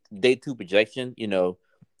even if he's day two projection,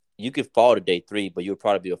 you could fall to day three, but you'll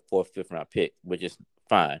probably be a fourth, fifth round pick, which is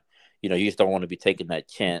fine. You just don't want to be taking that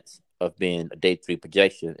chance of being a day three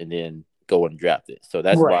projection and then go and draft it. So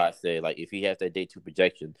that's Right. why I say, like, if he has that day two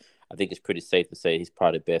projection, I think it's pretty safe to say he's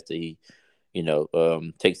probably best that he,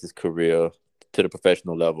 takes his career to the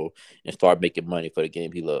professional level and start making money for the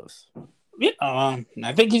game he loves. Yeah.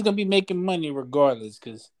 I think he's gonna be making money regardless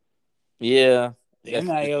because Yeah, the that's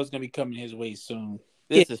NIL is gonna be coming his way soon.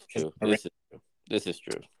 Yeah. this is true. This is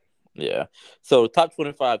true. Yeah. So top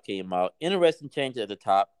 25 came out. Interesting change at the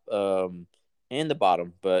top, and the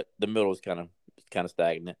bottom, but the middle is kind of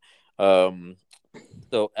stagnant. Um,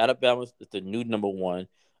 so Alabama's is the new number one,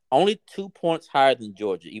 only 2 points higher than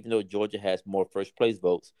Georgia, even though Georgia has more first place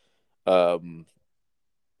votes. Um,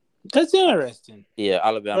 That's interesting. yeah,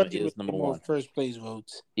 Alabama Georgia would is number get more one. first place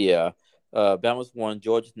votes. Yeah. Bama's one,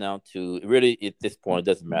 Georgia's now two. Really, at this point,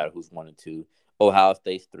 it doesn't matter who's one and two. Ohio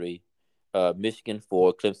State's three. Michigan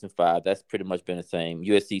four, Clemson five. That's pretty much been the same.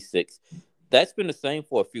 USC six. That's been the same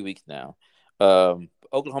for a few weeks now.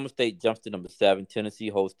 Oklahoma State jumps to number seven. Tennessee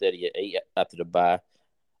holds steady at eight after the bye.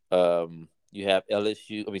 You have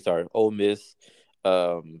LSU. I mean, sorry, Ole Miss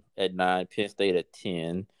at nine. Penn State at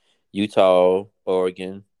 10. Utah,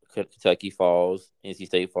 Oregon, Kentucky falls. NC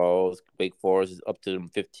State falls. Wake Forest is up to them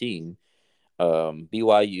 15.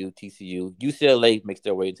 BYU, TCU, UCLA makes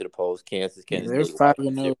their way into the polls. Yeah, Kansas, they're Baylor,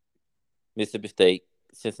 5-0. Mississippi State,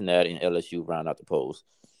 Cincinnati, and LSU round out the polls.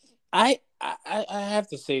 I have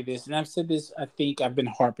to say this, and I've said this. I think I've been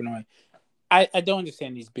harping on it. I don't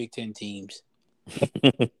understand these Big Ten teams.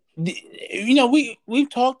 We've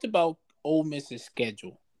talked about Ole Miss's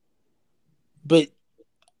schedule, but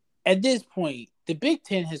at this point, the Big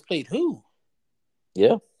Ten has played who?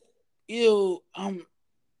 Yeah, You know,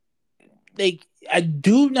 like I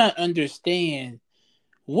do not understand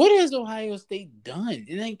what has Ohio State done.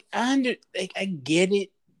 And I get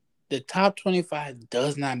it. The top 25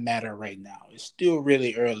 does not matter right now. It's still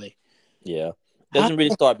really early. yeah. How, Doesn't really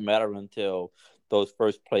start mattering until those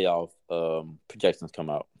first playoff projections come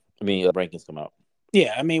out. I mean, rankings come out.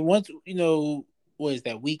 yeah, I mean, once what is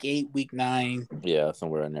that? Week 8, week 9. Yeah,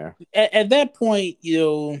 somewhere in there. At that point,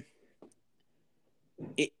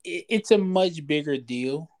 it's a much bigger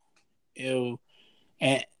deal.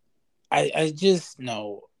 And I just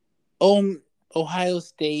know, Ohio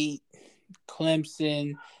State,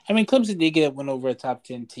 Clemson. I mean, Clemson did get one over a top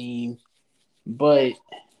 10 team, but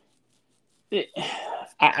it,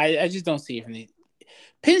 I just don't see it from the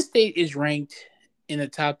Penn State is ranked in the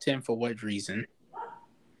top 10 for what reason?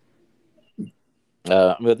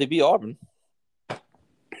 Well, they beat Auburn.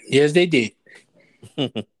 Yes, they did.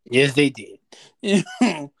 Yes, they did.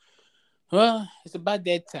 Well, it's about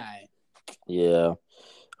that time. Yeah.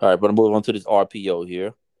 All right, but I'm moving on to this RPO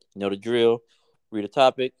here. You know the drill. Read a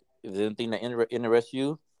topic. If there's anything that interests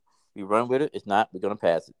you, we run with it. If not, we're gonna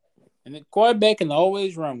pass it. And the quarterback can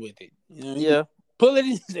always run with it. You Yeah. pull it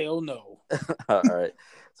and say, "Oh no." All right.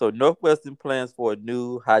 So Northwestern plans for a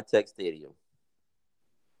new high-tech stadium.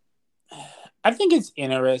 I think it's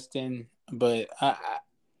interesting, but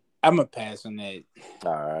I'm a pass on that.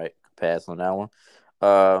 All right. Pass on that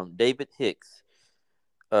one. David Hicks,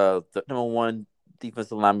 the number one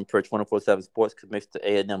defensive lineman per 24/7 Sports, committed to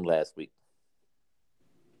A&M last week.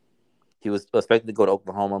 He was expected to go to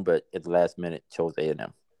Oklahoma, but at the last minute chose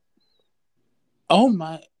A&M. Oh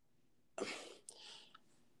my!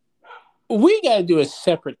 we got to do a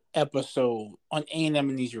separate episode on A&M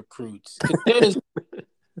and these recruits because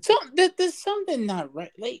there's something not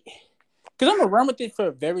right. Like, because I'm gonna run with it for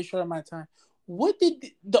a very short amount of time. What did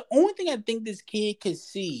the only thing I think this kid could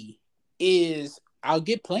see is I'll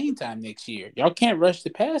get playing time next year. Y'all can't rush the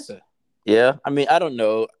passer. Yeah, I mean, I don't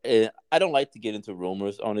know. I don't like to get into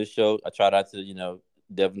rumors on this show. I try not to,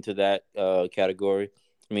 delve into that category.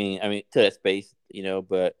 I mean, to that space,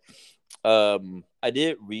 But I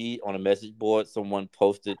did read on a message board someone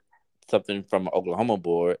posted something from an Oklahoma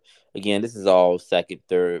board. Again, this is all second,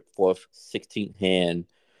 third, fourth, 16th hand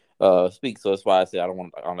speak. So that's why I said I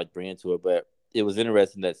don't like to bring into it. But it was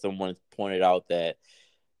interesting that someone pointed out that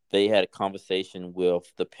they had a conversation with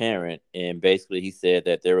the parent, and basically he said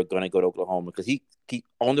that they were going to go to Oklahoma because he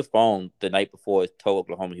on the phone the night before told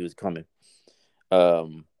Oklahoma he was coming.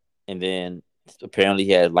 And then apparently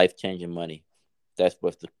he had life changing money. That's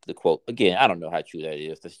what the quote. Again, I don't know how true that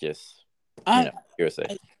is. That's just I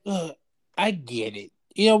hearsay. look, I get it.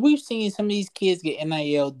 We've seen some of these kids get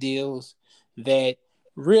NIL deals that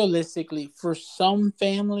realistically, for some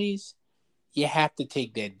families, you have to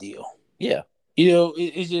take that deal. Yeah.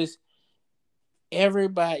 It's just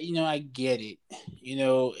everybody. I get it.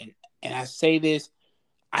 And I say this.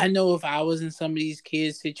 I know if I was in some of these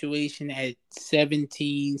kids' situation at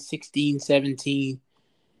 17, 16, 17,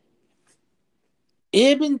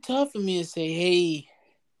 it'd been tough for me to say, hey,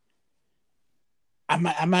 I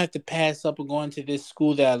might have to pass up and go into this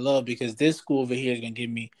school that I love because this school over here is gonna give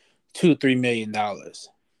me $2-3 million.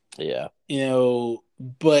 Yeah.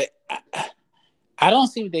 But I don't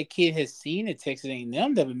see what that kid has seen at Texas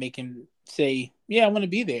A&M that would make him say, "Yeah, I want to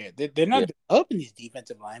be there." They're Yeah. not developing these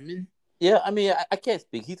defensive linemen. Yeah, I mean, I can't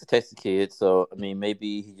speak. He's a Texas kid, so I mean,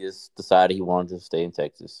 maybe he just decided he wanted to stay in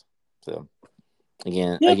Texas. So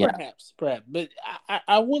Yeah, again, perhaps. But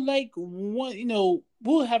I would like one.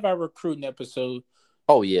 We'll have our recruiting episode.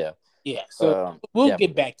 oh yeah, Yeah, so we'll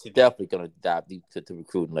get back to that. definitely gonna dive deep to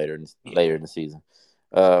recruiting later in the season.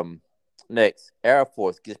 Um, Next, Air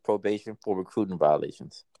Force gets probation for recruiting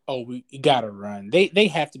violations. Oh, we gotta run. They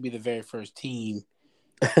have to be the very first team,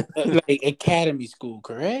 like academy school,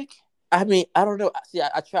 correct? I mean, I don't know. See,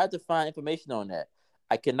 I tried to find information on that.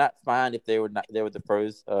 I cannot find if they were the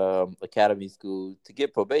first academy school to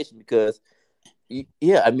get probation because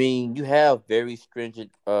yeah, I mean, you have very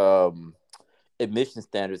stringent admission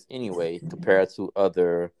standards anyway compared to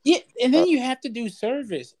other. Yeah, and Uh, then you have to do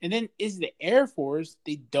service, and then is the Air Force.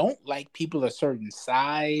 They don't like people a certain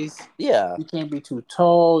size. yeah, You can't be too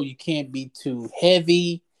tall. You can't be too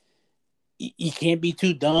heavy. You can't be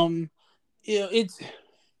too dumb. It's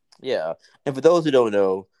yeah. And for those who don't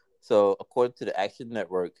know, so according to the Action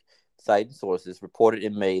Network, site and sources reported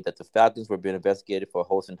in May that the Falcons were being investigated for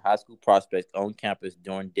hosting high school prospects on campus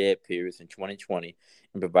during dead periods in 2020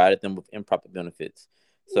 and provided them with improper benefits.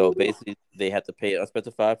 So basically, they had to pay an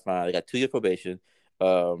unspecified fine. They got 2 years probation.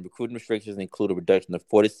 Recruiting restrictions include a reduction of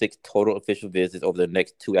 46 total official visits over the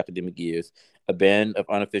next 2 academic years, a ban of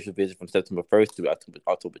unofficial visits from September 1st to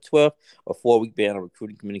October 12th, a 4-week ban on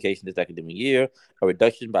recruiting communication this academic year, a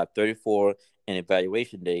reduction by 34 in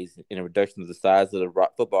evaluation days, and a reduction of the size of the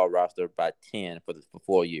football roster by 10 for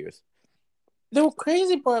 4 years. the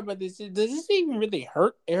crazy part about this is, does this even really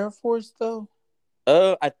hurt Air Force though?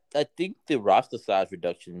 I think the roster size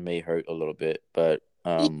reduction may hurt a little bit, but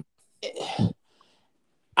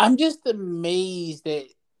I'm just amazed that.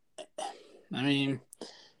 I mean,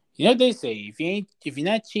 what they say: if you're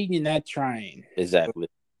not cheating, you're not trying. exactly,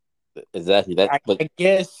 that. But I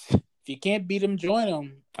guess if you can't beat them, join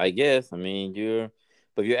them. I guess I mean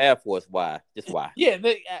but you're Air Force. Why? Just why? Yeah,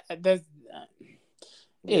 that's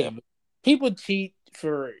yeah. Yeah, People cheat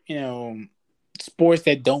for sports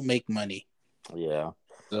that don't make money. yeah.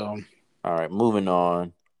 So All right, moving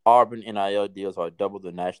on. Auburn NIL deals are double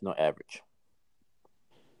the national average.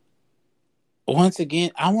 once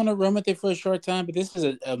again, I want to run with it for a short time, but this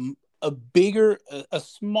is a bigger, a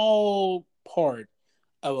small part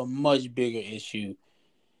of a much bigger issue.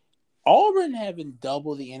 Auburn having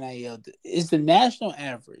double the NIL is the national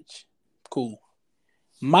average. Cool.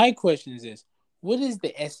 My question is this: what is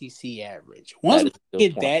the SEC average? Once That we is the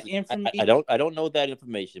get point. that I information, don't know that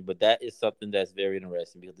information, but that is something that's very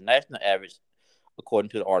interesting because the national average, according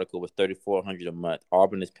to the article, was 3,400 a month.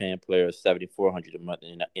 Auburn is paying players 7,400 a month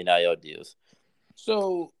in NIL deals,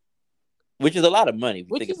 so which is a lot of money if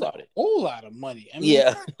you which think is a about it. whole lot of money. I mean,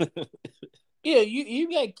 Yeah,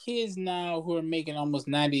 you got kids now who are making almost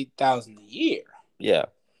 90,000 a year. yeah,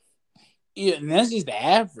 Yeah, and that's just the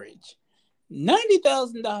average.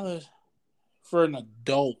 $90,000 for an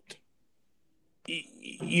adult.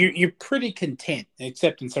 you're pretty content,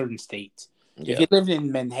 except in certain states. If Yeah. you're living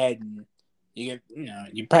in Manhattan, you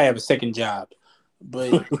probably have a second job,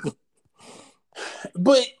 but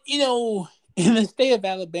in the state of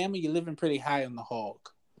Alabama, you're living pretty high on the hog.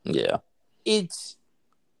 Yeah. It's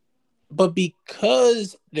but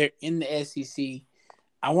because they're in the SEC,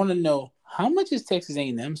 I want to know how much is Texas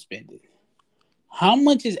A&M spending? How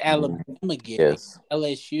much is Mhm. Alabama giving? Yes.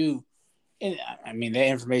 LSU, and I mean that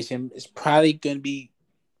information is probably going to be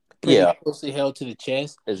pretty Yeah. closely held to the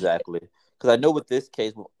chest. Exactly. Because I know with this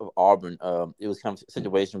case of Auburn, it was kind of a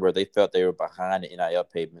situation where they felt they were behind the NIL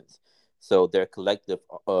payments, so their collective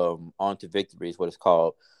on to victory is what it's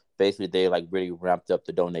called. Basically, they like really ramped up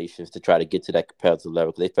the donations to try to get to that competitive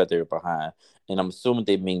level because they felt they were behind, and I'm assuming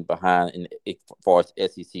they mean behind as far as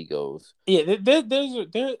SEC goes. Yeah,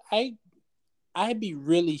 I'd be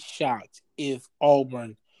really shocked if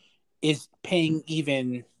Auburn is paying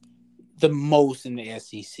even the most in the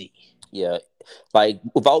SEC. Yeah, like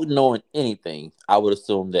without knowing anything, I would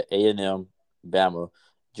assume that A&M, Bama,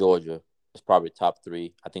 Georgia is probably top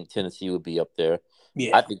three. I think Tennessee would be up there. I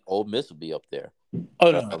Yeah. think Ole Miss would be up there.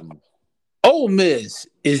 Oh no. Um, Ole Miss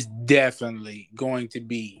is definitely going to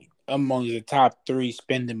be among the top three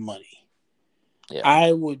spending money. yeah,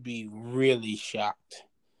 I would be really shocked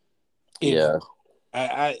if yeah,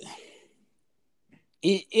 I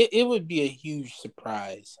it would be a huge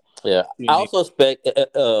surprise. yeah. I also expect,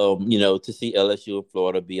 to see LSU and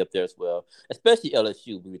Florida be up there as well, especially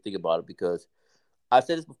LSU when you think about it, because I've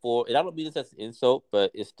said this before, and I don't mean this as an insult,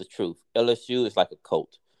 but it's the truth. LSU is like a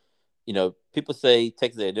cult. People say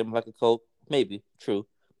Texas A&M like a cult, maybe true,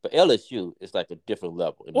 but LSU is like a different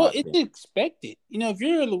level in my Well, it's opinion. expected. If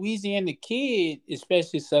you're a Louisiana kid,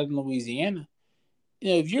 especially Southern Louisiana,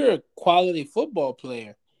 if you're a quality football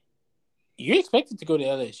player, you're expected to go to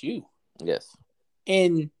LSU. Yes.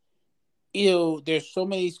 And there's so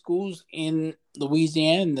many schools in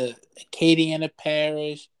Louisiana, the Acadiana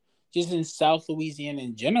Parish, just in South Louisiana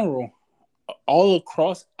in general, all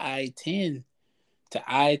across I-10 to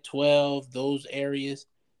I-12, those areas.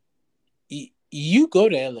 You go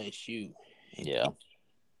to LSU. Yeah.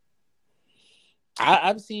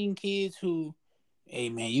 I've seen kids who, hey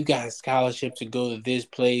man, you got a scholarship to go to this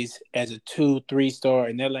place as a 2, 3 star,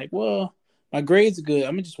 and they're like, well, my grades are good.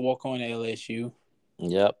 I'm gonna just walk on to LSU.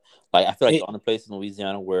 Yep. Like I feel like the It, only place in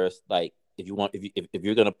Louisiana where it's like if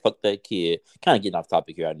you're gonna pluck that kid, kind of getting off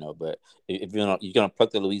topic here, I know, but if you're gonna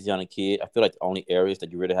pluck the Louisiana kid, I feel like the only areas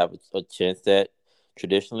that you really have a chance at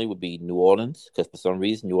traditionally would be New Orleans, because for some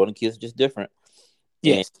reason New Orleans kids are just different,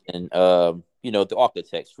 and, yes. the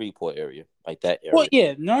Architects, Freeport area, like that Well, area.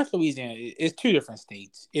 yeah, North Louisiana is two different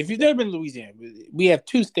states. If you've never been to Louisiana, we have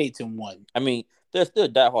two states in one. I mean, there's still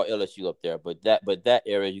diehard LSU up there, but that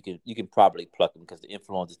area you can probably pluck them because the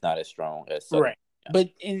influence is not as strong as Southern. Right. But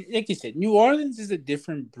like you said, New Orleans is a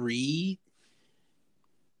different breed.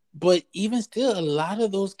 But even still, a lot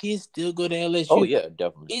of those kids still go to Oh LSU. yeah,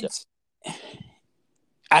 definitely. It's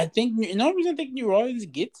I think the only reason I think New Orleans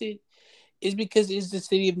gets it is because it's the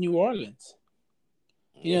city of New Orleans.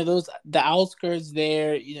 Yeah, Those the outskirts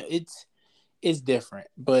there. It's different.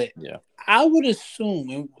 But yeah, I would assume,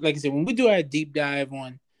 and like I said, when we do our deep dive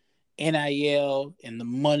on NIL and the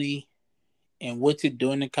money and what's it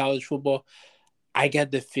doing in college football, I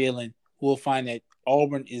got the feeling we'll find that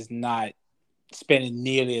Auburn is not spending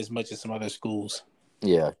nearly as much as some other schools.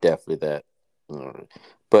 yeah, definitely that. Alright.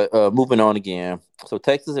 But moving on again. So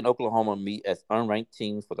Texas and Oklahoma meet as unranked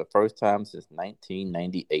teams for the first time since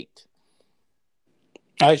 1998.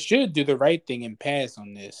 I should do the right thing and pass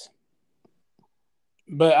on this,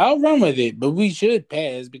 but I'll run with it. But we should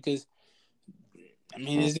pass because I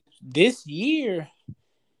mean, Mm. this year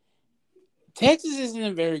Texas isn't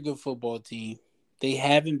a very good football team. They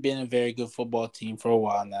haven't been a very good football team for a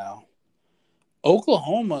while now.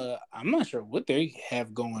 Oklahoma, I'm not sure what they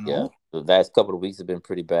have going Yeah, on. the last couple of weeks have been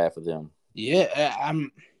pretty bad for them. Yeah,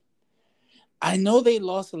 I know they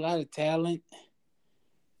lost a lot of talent,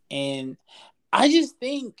 and I just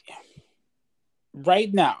think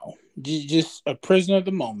right now, just a prisoner of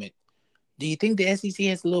the moment. Do you think the SEC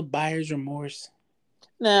has a little buyer's remorse?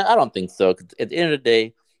 Nah, I don't think so. 'Cause at the end of the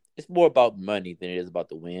day, it's more about money than it is about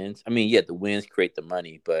the wins. I mean, yeah, the wins create the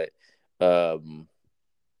money, but um,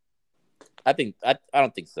 I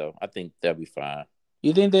don't think so. I think they'll be fine.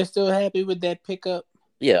 You think they're still happy with that pickup?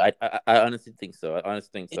 Yeah, I honestly think so. I honestly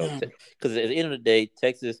think so. Yeah. Because at the end of the day,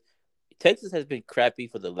 Texas has been crappy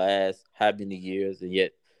for the last how many years, and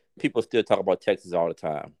yet people still talk about Texas all the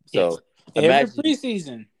time. Yes. So Every imagine,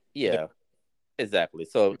 preseason. yeah, exactly.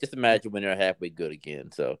 So just imagine when they're halfway good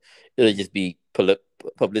again. So it'll just be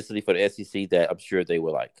publicity for the SEC that I'm sure they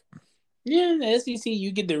will like. Yeah, in the SEC,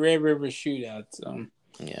 you get the Red River Shootout. So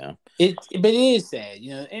Yeah, but it is sad,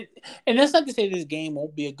 and that's not to say this game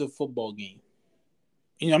won't be a good football game.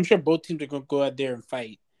 I'm sure both teams are going to go out there and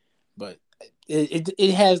fight, but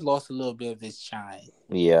it has lost a little bit of its shine.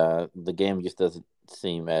 yeah. The game just doesn't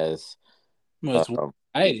seem as Well, it's um,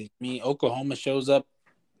 exciting. I mean, Oklahoma shows up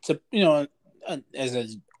to as a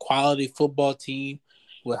quality football team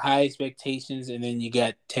with high expectations, and then you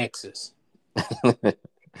got Texas.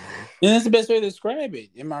 And that's the best way to describe it.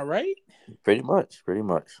 Am I right? pretty much, pretty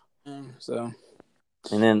much. So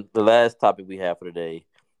And then the last topic we have for today,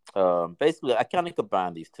 basically, I kind of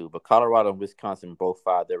combine these two, but Colorado and Wisconsin both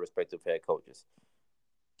fired their respective head coaches.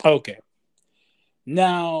 okay,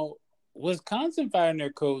 now Wisconsin firing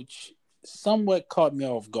their coach somewhat caught me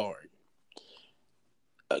off guard.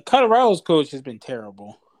 Colorado's coach has been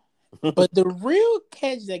terrible, but the real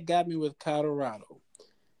catch that got me with Colorado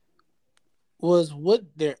was what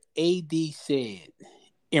their AD said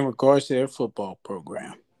in regards to their football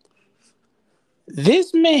program.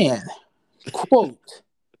 This man, quote,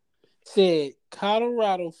 said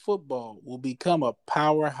Colorado football will become a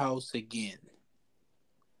powerhouse again.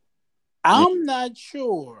 Mm, I'm not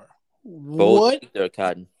sure bold what, take there,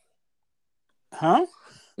 Cotton. huh?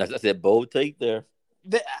 As I said, bold take there.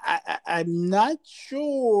 I'm not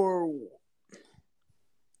sure.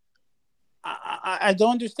 I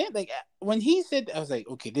don't understand. Like when he said, I was like,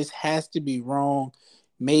 okay, this has to be wrong.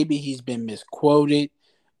 Maybe he's been misquoted.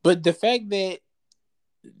 But the fact that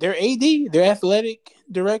their AD, their athletic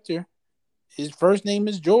director, his first name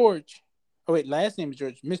is George. Oh wait, last name is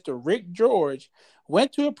George. Mr. Rick George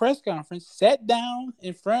went to a press conference, sat down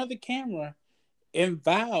in front of the camera, and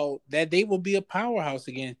vowed that they will be a powerhouse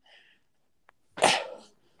again.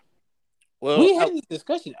 Well, We had this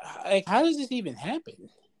discussion. Like, how does this even happen?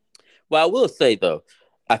 I will say though,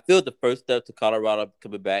 I feel the first step to Colorado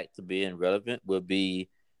coming back to being relevant will be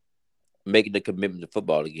making the commitment to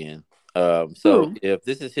football again. So True. if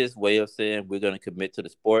this is his way of saying we're going to commit to the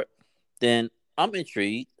sport, then I'm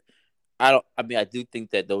intrigued. I don't. I mean, I do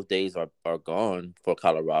think that those days are gone for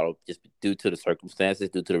Colorado, just due to the circumstances,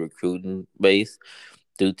 due to the recruiting base,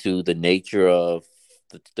 due to the nature of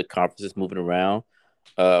the conferences moving around.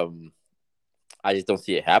 Um, I just don't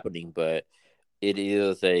see it happening, but it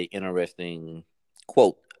is a interesting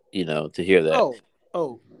quote, to hear that. Oh,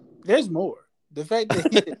 oh, there's more. The fact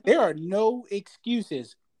that he said there are no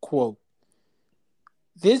excuses, quote,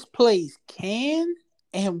 this place can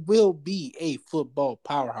and will be a football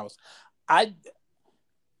powerhouse. I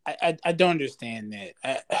I don't understand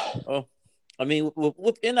that. Oh, I mean,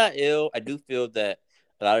 with NIL, I do feel that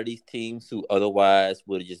a lot of these teams who otherwise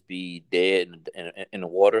would just be dead in the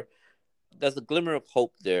water, there's a glimmer of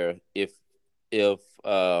hope there if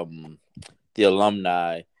the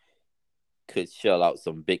alumni could shell out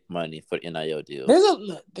some big money for NIL deals.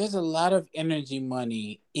 There's a lot of energy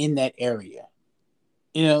money in that area.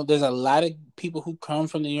 There's a lot of people who come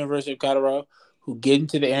from the University of Colorado who get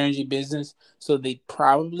into the energy business, so they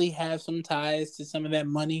probably have some ties to some of that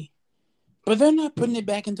money, but they're not putting it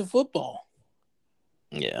back into football.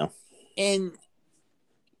 Yeah. And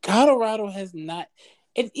Colorado has not,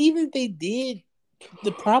 and even if they did,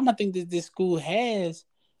 the problem I think that this school has,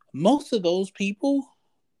 most of those people,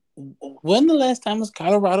 when the last time was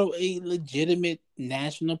Colorado a legitimate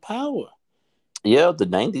national power? Yeah, the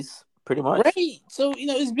 90s, pretty much. Right. So,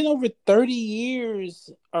 it's been over 30 years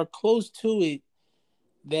or close to it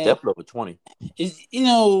that Definitely over 20. is,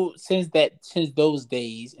 since those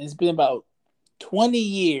days, and it's been about 20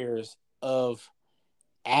 years of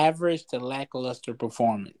average to lackluster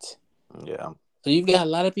performance. Yeah. So you've got a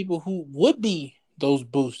lot of people who would be those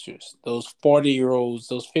boosters, those 40-year-olds,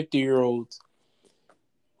 those 50-year-olds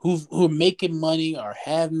who are making money or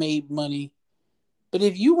have made money. But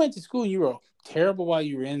if you went to school and you were terrible while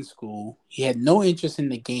you were in school, you had no interest in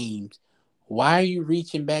the games, why are you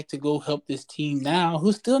reaching back to go help this team now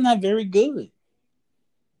who's still not very good?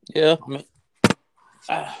 Yeah, I mean,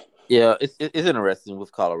 Ah, yeah, it's interesting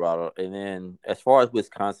with Colorado. And then as far as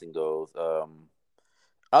Wisconsin goes,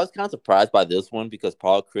 I was kind of surprised by this one because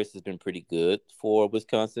Paul Chris has been pretty good for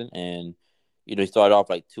Wisconsin, and he started off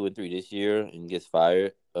like 2-3 this year and gets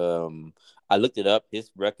fired. I looked it up;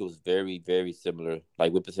 his record was very, very similar,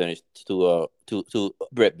 like with percentage to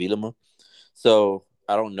Brett Bielema. So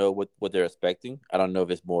I don't know what they're expecting. I don't know if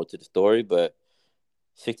it's more to the story, but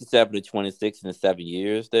 67-26 in the 7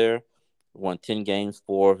 years there, won 10 games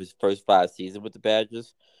for his first 5 seasons with the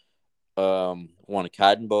Badgers. Won a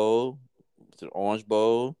Cotton Bowl, an Orange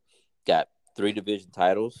Bowl, got 3 division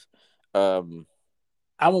titles. Um,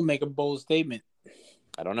 I'm gonna make a bold statement.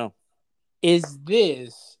 I don't know. Is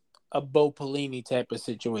this? a Bo Pelini type of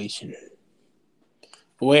situation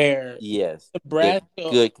where Yes, Nebraska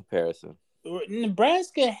good comparison.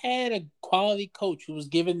 Nebraska had a quality coach who was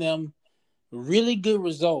giving them really good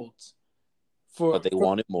results But they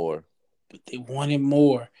wanted more. but they wanted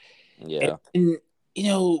more. Yeah. And you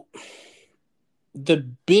know, the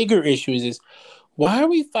bigger issue is why are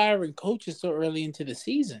we firing coaches so early into the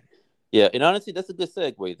season? Yeah, and honestly, that's a good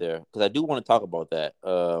segue there because I do want to talk about that.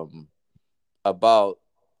 About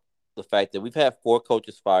the fact that we've had four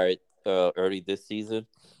coaches fired early this season.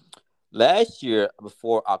 Last year,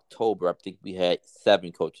 before October, I think we had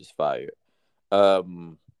seven coaches fired.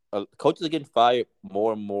 Um, Coaches are getting fired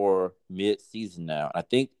more and more mid-season now. I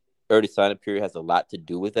think early signing period has a lot to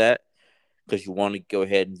do with that because you want to go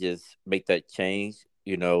ahead and just make that change,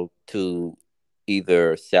 to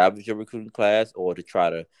either salvage your recruiting class or to try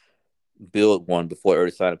to build one before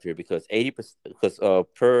early signing period because 80% because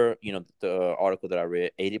per the article that I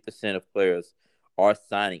read, 80% of players are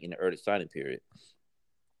signing in the early signing period.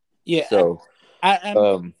 Yeah, So I'm thinking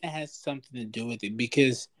um it has something to do with it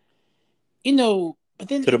because but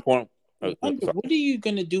then to the I point wonder sorry. what are you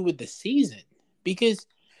gonna do with the season? Because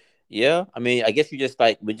Yeah, I mean, I guess you just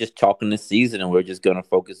like we're just talking this season and we're just gonna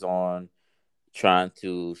focus on trying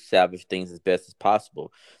to salvage things as best as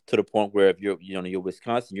possible to the point where if you're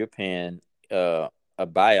Wisconsin, you're paying a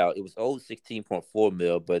buyout. It was owed 16.4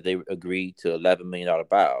 mil, but they agreed to $11 million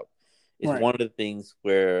buyout. It's right, one of the things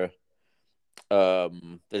where the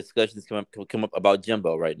discussions come up about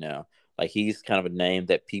Jimbo right now. Like he's kind of a name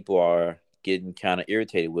that people are getting kind of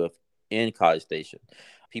irritated with in College Station.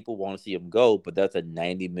 People want to see him go, but that's a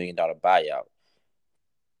 $90 million buyout.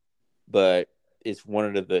 But it's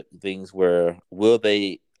one of the things where will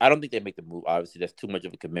they? I don't think they make the move. Obviously, that's too much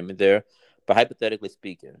of a commitment there. But hypothetically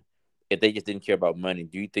speaking, if they just didn't care about money,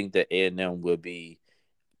 do you think that A&M will be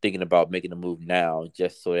thinking about making a move now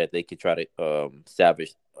just so that they could try to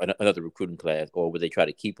salvage another recruiting class, or would they try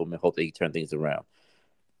to keep them and hope they can turn things around?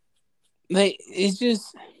 like it's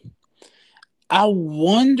just I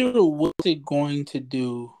wonder what's it going to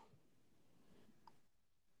do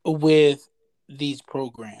with these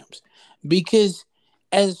programs because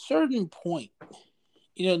at a certain point,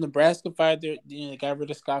 Nebraska fired they got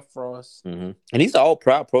rid of Scott Frost. And these are all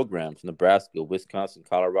proud programs: Nebraska, Wisconsin,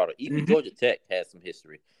 Colorado, even Hmm. Georgia Tech has some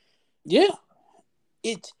history. Yeah,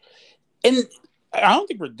 it and I don't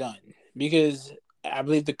think we're done because I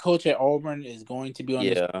believe the coach at Auburn is going to be on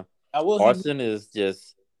this. Yeah, I will him. Harson is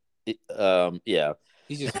just, yeah,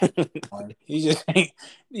 He's just hanging on. He's just hanging.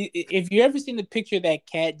 If you ever seen the picture of that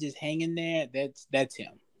cat just hanging there, that's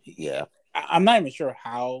him. yeah, I'm not even sure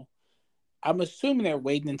how. I'm assuming they're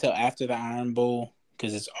waiting until after the Iron Bowl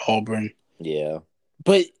because it's Auburn. yeah.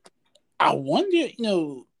 But I wonder,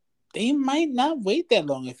 they might not wait that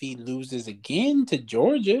long if he loses again to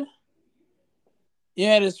Georgia.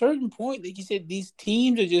 Yeah, at a certain point, like you said, these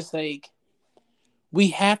teams are just like, we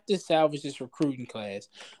have to salvage this recruiting class.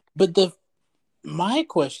 But my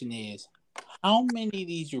question is, how many of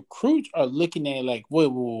these recruits are looking at it like, whoa,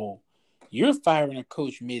 whoa, whoa, you're firing a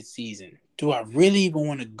coach mid-season. Do I really even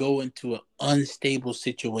want to go into an unstable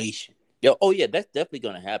situation? Yo, oh yeah, that's definitely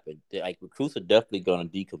gonna happen. Like recruits are definitely gonna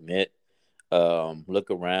decommit, look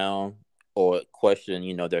around or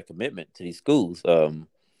question, their commitment to these schools. Yeah,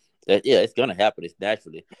 it's gonna happen. It's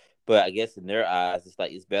naturally, but I guess in their eyes, it's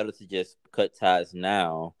like it's better to just cut ties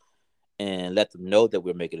now and let them know that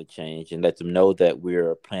we're making a change and let them know that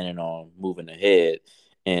we're planning on moving ahead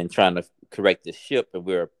and trying to correct the ship and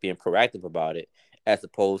we're being proactive about it, as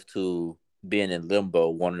opposed to being in limbo,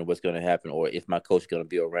 wondering what's going to happen or if my coach is going to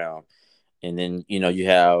be around. And then you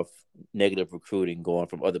have negative recruiting going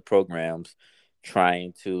from other programs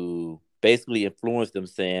trying to basically influence them,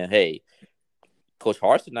 saying, "Hey, Coach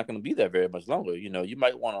Hart's not going to be there very much longer. You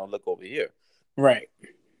might want to look over here." Right.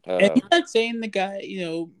 And Uh, I'm not saying the guy,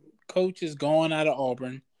 coach is going out of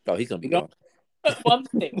Auburn. oh, he's going to We be don't. gone. Well,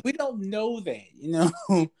 I'm saying, we don't know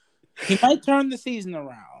that. He might turn the season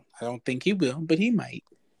around. I don't think he will, but he might.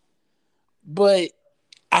 But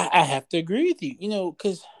I have to agree with you.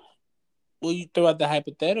 Because you throw out the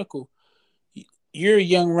hypothetical. You're a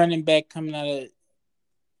young running back coming out of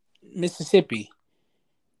Mississippi.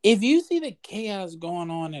 If you see the chaos going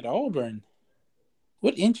on at Auburn,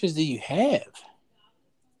 what interest do you have?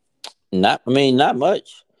 I mean, not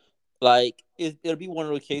much. Like it'll be one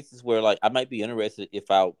of those cases where like I might be interested if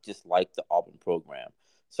I just like the Auburn program,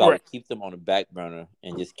 so I Right. would keep them on the back burner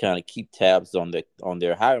and just kind of keep tabs on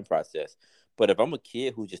their hiring process. But if I'm a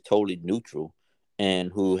kid who's just totally neutral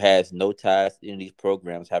and who has no ties to any of these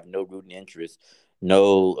programs, have no rooting interest,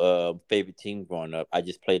 no favorite team growing up, I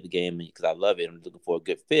just play the game because I love it. I'm looking for a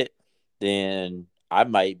good fit. Then I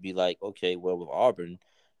might be like, okay, well, with Auburn,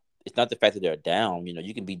 it's not the fact that they're down.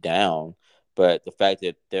 You can be down, but the fact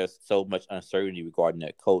that there's so much uncertainty regarding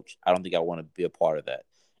that coach, I don't think I want to be a part of that.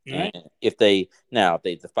 And Right? if they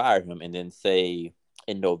fire him and then say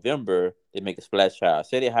in November they make a splash hire,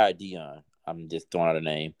 say they hire Dion. I'm just throwing out a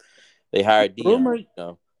name. They hired Dion.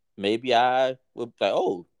 Rumor, Maybe I would be like,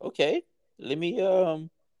 oh, okay, let me a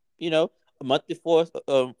month before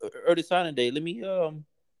early signing day, let me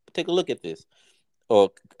take a look at this,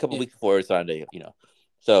 or a couple yeah. weeks before early signing day.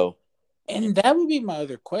 So And that would be my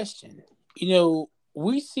other question.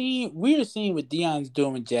 We are seeing what Dion's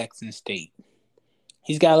doing with Jackson State.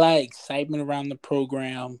 He's got a lot of excitement around the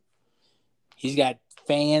program. He's got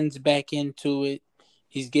fans back into it.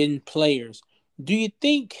 He's getting players. Do you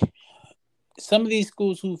think some of these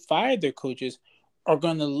schools who fired their coaches are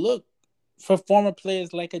going to look for former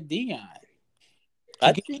players like a Dion to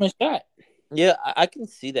I give think, him a shot? yeah, I can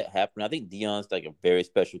see that happen. I think Dion's like a very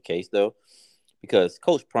special case though, because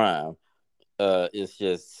Coach Prime is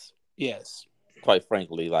just, Yes. quite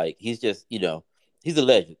frankly, like he's a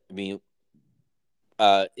legend. I mean,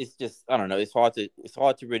 it's just, I don't know. It's hard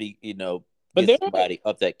to really But get there are somebody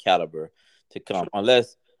of that caliber to come, true.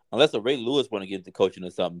 unless a Ray Lewis want to get into coaching or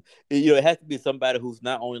something. It has to be somebody who's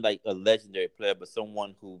not only like a legendary player, but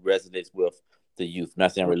someone who resonates with the youth. I'm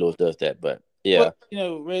not saying Ray Lewis does that, but Well,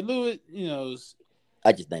 yeah, Ray Lewis,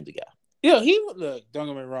 I just named the guy. he would look. Don't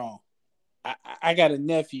get me wrong. I got a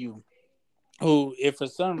nephew who, if for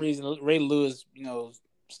some reason Ray Lewis,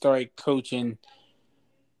 started coaching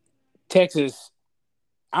Texas,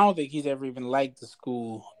 I don't think he's ever even liked the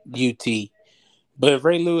school UT. But if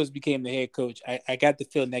Ray Lewis became the head coach, I got the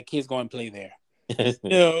feeling that kid's going to play there. You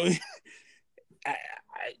know,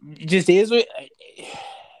 just is what.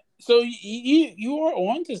 So you are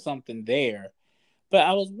on to something there. But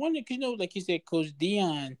I was wondering, because like you said, Coach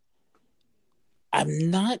Dion,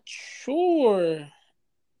 I'm not sure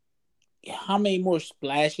how many more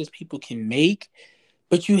splashes people can make,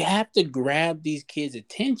 but you have to grab these kids'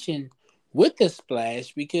 attention with the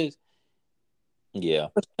splash because Yeah,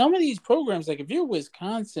 for some of these programs, like if you're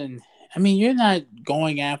Wisconsin, I mean, you're not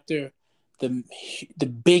going after the the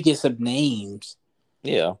biggest of names.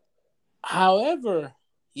 yeah, However,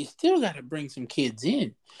 you still got to bring some kids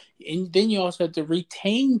in, and then you also have to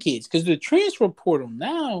retain kids because the transfer portal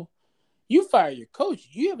now. You fire your coach,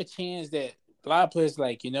 you have a chance that a lot of players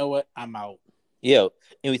like, you know what, I'm out. yeah.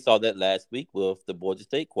 And we saw that last week with the Georgia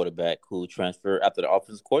State quarterback who transferred after the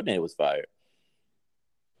offensive coordinator was fired.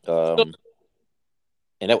 So, Um,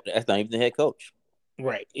 and that's not even the head coach.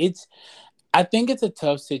 right. I think it's a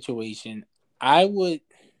tough situation. I would,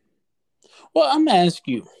 well, I'm gonna ask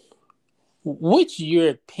you, what's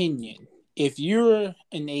your opinion if you're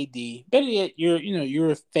an AD? Better yet,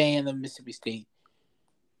 you're a fan of Mississippi State.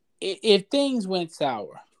 If things went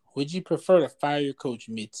sour, would you prefer to fire your coach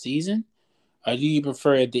mid-season, or do you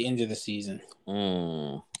prefer at the end of the season?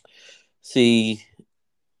 Mm. See,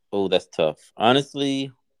 oh, that's tough.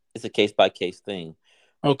 Honestly, it's a case by case thing.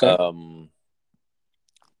 Okay. Um,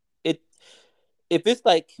 it if it's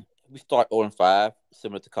like we start 0-5,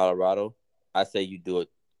 similar to Colorado, I say you do it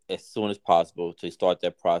as soon as possible to start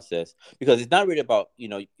that process, because it's not really about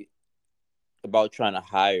trying to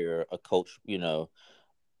hire a coach,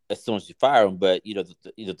 as soon as you fire him. But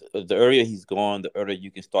the earlier he's gone, the earlier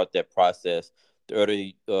you can start that process. The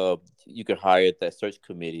earlier you can hire that search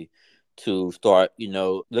committee to start,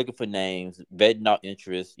 looking for names, vetting out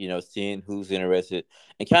interest, seeing who's interested,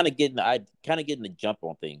 and kind of getting the jump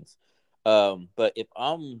on things. But if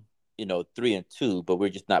I'm 3-2, but we're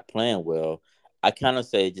just not playing well, I kind of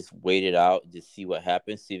say just wait it out, just see what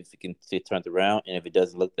happens, see if it can see it turned around, and if it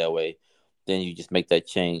doesn't look that way, then you just make that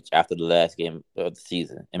change after the last game of the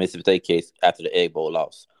season. In Mississippi State case, after the Egg Bowl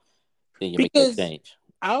loss, then you make that Because change.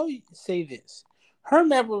 I'll say this: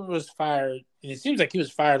 Herm Edwards was fired, and it seems like he was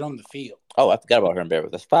fired on the field. Oh, I forgot about Herm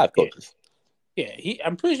Barrett. That's 5 Yeah, coaches. yeah.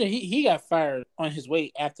 I'm pretty sure he got fired on his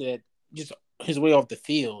way after that, just his way off the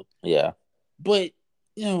field. Yeah, But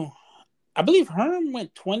you know, I believe Herm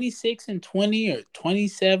went 26-20 or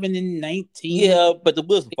 27-19. yeah, but the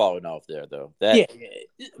wheels are falling off there though. That Yeah,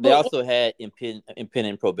 yeah. they But also had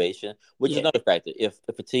impending probation, which is yeah, another factor. If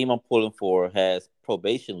a team I'm pulling for has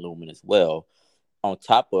probation looming as well, on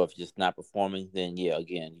top of just not performing, then yeah,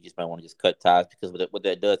 again, you just might want to just cut ties, because what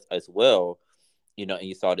that does as well, and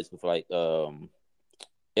you saw this with like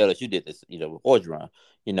LSU did this, with Orgeron.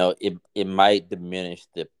 It might diminish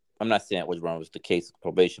the. I'm not saying Orgeron was the case of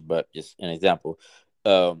probation, but just an example.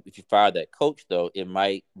 If you fire that coach, though, it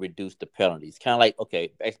might reduce the penalties. Kind of like,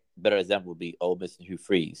 okay, better example would be Ole Miss and Hugh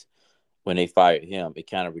Freeze. When they fired him, it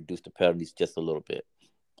kind of reduced the penalties just a little bit.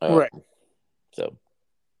 Um, right. so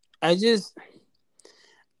I just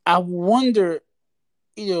I wonder,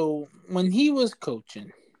 when he was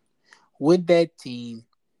coaching with that team,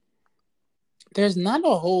 there's not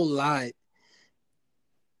a whole lot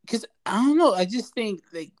because I don't know. I just think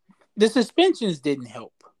like the suspensions didn't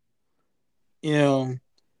help, you know,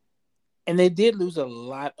 and they did lose a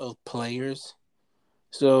lot of players.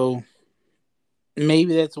 So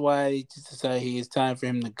maybe that's why they just decided hey, it's time for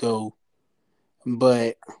him to go.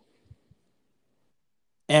 But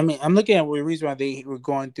I mean, I'm looking at the reason why they were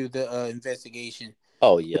going through the investigation.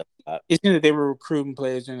 Oh yeah, It's that they were recruiting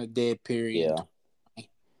players in a dead period. yeah,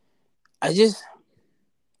 I just,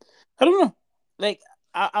 I don't know. Like,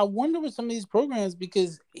 I wonder with some of these programs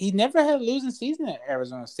because he never had a losing season at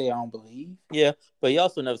Arizona State. I don't believe. yeah. But he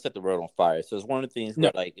also never set the world on fire. So it's one of the things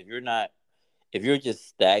No, where, like, if you're just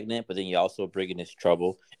stagnant, but then you also bringing this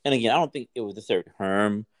trouble. And again, I don't think it was necessarily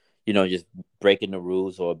Herm, just breaking the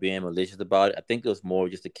rules or being malicious about it. I think it was more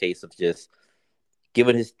just a case of just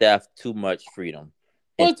giving his staff too much freedom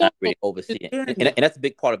well, and it's not also really overseeing. during And that's a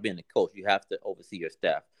big part of being a coach. You have to oversee your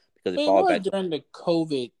staff because it it falls was back to during the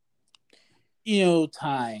COVID,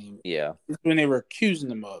 time yeah, when they were accusing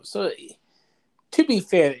them of. So to be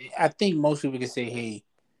fair, I think most people can say, hey,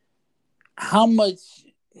 how much,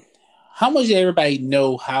 how much did everybody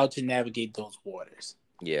know how to navigate those waters?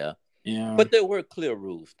 yeah. You know. But there were clear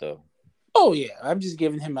rules though, Oh yeah, I'm just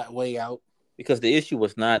giving him a way out. because the issue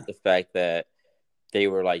was not the fact that they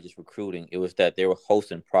were like just recruiting. It was that they were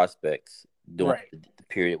hosting prospects during Right, the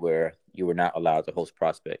period where you were not allowed to host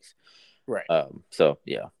prospects. right. So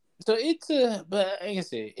yeah, So it's but like I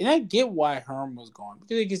said, and I get why Herm was gone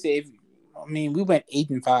because like I said, I mean, we went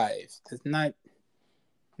 8-5. That's not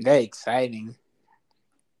that exciting.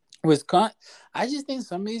 Wisconsin, I just think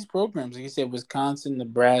some of these programs, like I said, Wisconsin,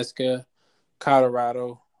 Nebraska,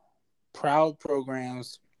 Colorado, proud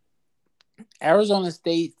programs. Arizona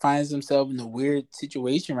State finds themselves in a weird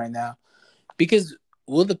situation right now because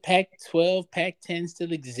will the Pac-12, Pac-10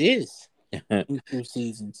 still exist in 2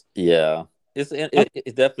 seasons? yeah. It's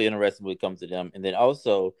definitely interesting when it comes to them, and then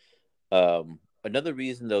also another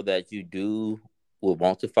reason though that you will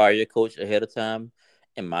want to fire your coach ahead of time,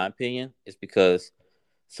 in my opinion, is because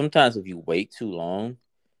sometimes if you wait too long,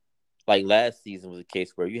 like last season was a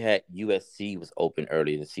case where you had USC was open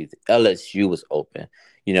early in the season, LSU was open.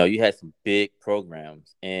 You had some big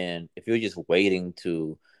programs, and if you're just waiting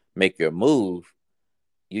to make your move,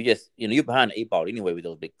 you're behind the eight ball anyway with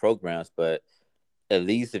those big programs. But at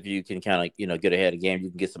least if you can kind of get ahead of the game, you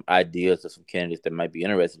can get some ideas of some candidates that might be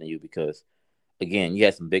interested in you because again, you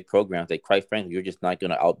had some big programs that, quite frankly, you're just not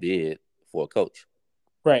going to outbid for a coach.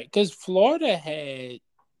 Right, because Florida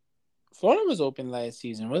was open last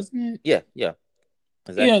season, wasn't it? Yeah, yeah,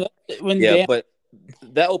 You exactly. know, when Yeah, they but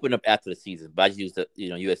that opened up after the season. But I just used the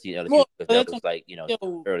USC and LSU well, because that that's was like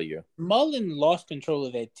earlier. Mullen lost control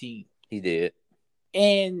of that team, He did.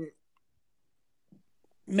 and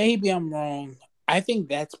maybe I'm wrong. I think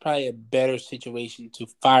that's probably a better situation to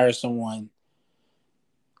fire someone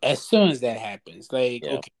as soon as that happens. Like,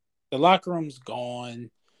 Yeah. okay, the locker room's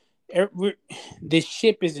gone. The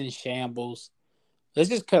ship is in shambles. Let's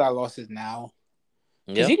just cut our losses now.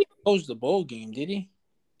 Because Yeah. he didn't coach the bowl game, did he?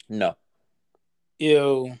 No. You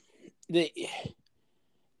know, the,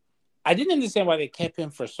 I didn't understand why they kept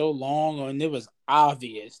him for so long, and it was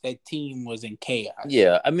obvious that team was in chaos.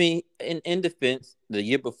 Yeah. I mean, in defense, the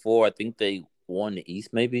year before, I think they won the East,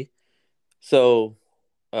 maybe. So,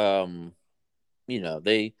 um,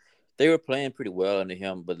 they were playing pretty well under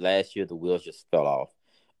him, but last year the wheels just fell off.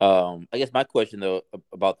 I guess my question though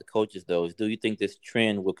about the coaches though is, do you think this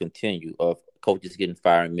trend will continue of coaches getting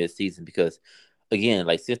fired mid-season? Because again,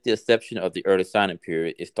 like since the exception of the early signing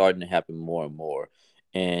period, it's starting to happen more and more.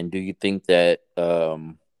 And do you think that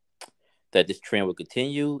this trend will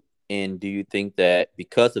continue? And do you think that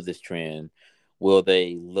because of this trend, will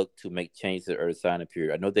they look to make changes to the early signing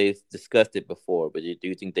period? I know they've discussed it before, but do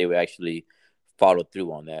you think they will actually follow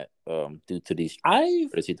through on that due to these I've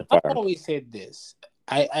early season I've fire? always said this.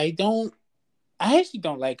 I actually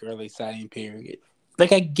don't like early signing period.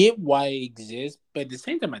 Like I get why it exists, but at the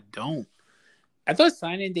same time I don't. I thought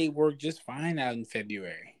signing day worked just fine out in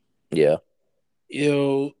February. Yeah, You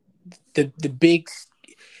know, the big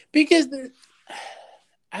because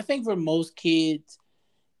I think for most kids,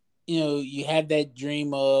 you have that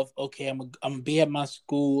dream of okay, I'm gonna be at my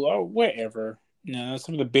school or wherever.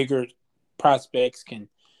 Some of the bigger prospects can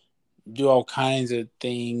do all kinds of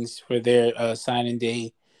things for their signing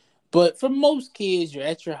day. But for most kids, you're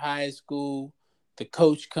at your high school. The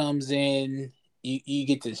coach comes in. You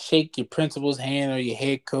get to shake your principal's hand or your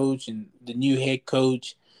head coach and the new head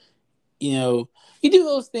coach. You know, you do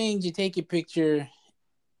those things. You take your picture.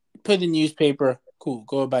 put in the newspaper. Cool,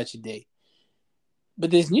 go about your day.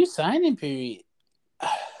 But this new signing period,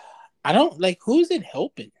 I don't like. Who's it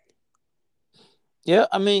helping? Yeah,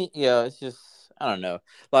 I mean, yeah, it's just I don't know.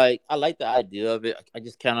 Like I like the idea of it. I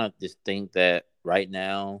just kind of just think that right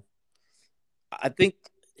now, I think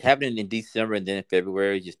having it in December and then in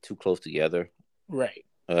February is just too close together. Right.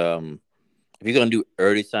 Um, if you're gonna do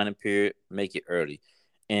early signing period, make it early.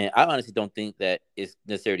 And I honestly don't think that it's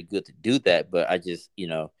necessarily good to do that, but I just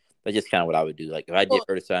that's just kind of what I would do. Like if I did Well,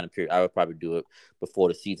 early signing period, I would probably do it before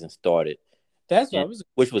the season started. that's what I And was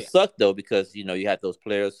which would gonna say. suck though, because you have those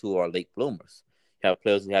players who are late bloomers. You have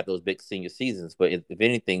players who have those big senior seasons. But if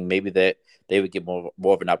anything, maybe that they would get more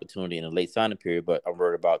of an opportunity in the late signing period. But I'm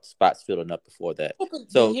worried about spots filling up before that. But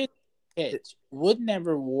So here's the catch: wouldn't that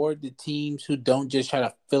reward the teams who don't just try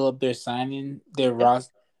to fill up their signing, their yeah,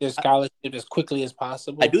 roster, their scholarship as quickly as I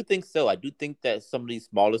possible? do think so. I do think that some of these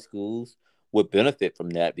smaller schools would benefit from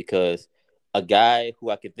that because a guy who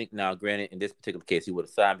I can think now, granted, in this particular case, he would have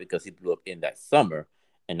signed because he blew up in that summer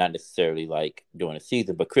and not necessarily like during the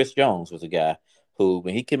season. But Chris Jones was a guy who,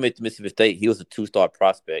 when he committed to Mississippi State, he was a 2-star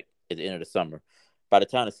prospect at the end of the summer. By the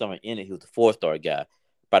time the summer ended, he was a 4-star guy.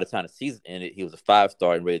 By the time the season ended, he was a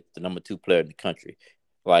 5-star and rated the number 2 player in the country.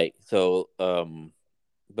 Like so,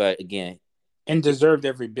 but again, And deserved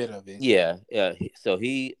every bit of it. yeah, yeah. So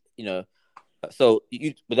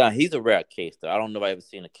but now he's a rare case though. I don't know if I ever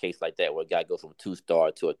seen a case like that where a guy goes from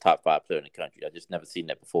 2-star to a top 5 player in the country. I just never seen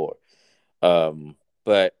that before.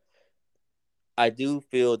 But I do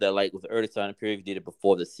feel that like with the early signing period, if you did it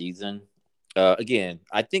before the season. Again,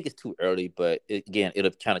 I think it's too early, but again,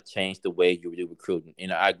 it'll kind of change the way you do recruiting.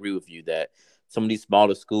 And I agree with you that some of these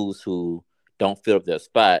smaller schools who don't fill up their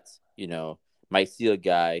spots, might see a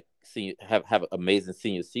guy have an amazing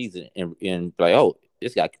senior season and be like, oh,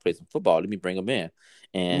 this guy can play some football. Let me bring him in,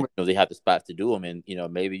 and they have the spots to do them, and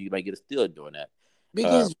maybe you might get a steal doing that. Uh,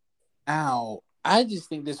 Because now I just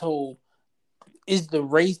think this whole is the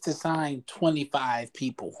race to sign 25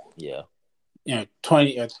 people. yeah,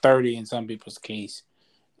 20 or 30 in some people's case.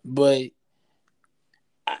 But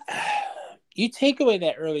you take away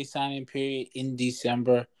that early signing period in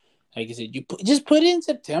December, like I said, just put it in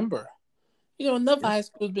September. Enough yeah, high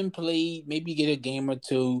school's been played. Maybe get a game or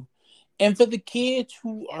two. And for the kids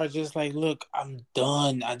who are just like, look, I'm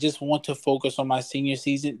done. I just want to focus on my senior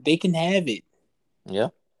season. They can have it. yeah.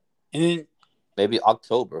 And then Maybe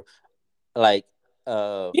October. Like,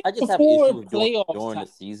 I just have an issue before with doing it playoffs during time,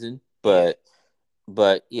 the season, yeah,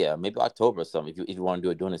 but yeah, maybe October or something if you want to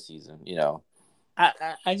do it during the season.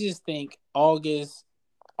 I just think August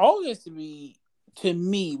to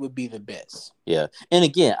me would be the best. Yeah, and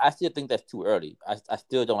again, I still think that's too early. I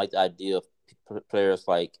still don't like the idea of players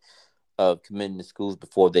like committing to schools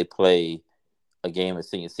before they play a game of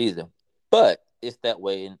senior season, but it's that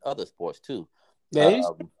way in other sports too. That is,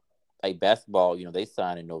 Um, like basketball, they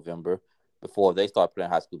sign in November before they start playing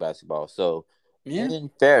high school basketball. So, yeah. in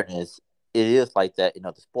fairness, it is like that in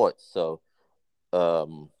other sports. So,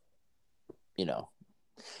 um, you know,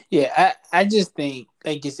 Yeah, I just think,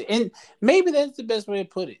 like you said, and maybe that's the best way to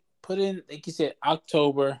put it. Put in, like you said,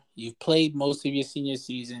 October. You've played most of your senior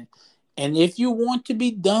season, and if you want to be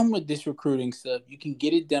done with this recruiting stuff, you can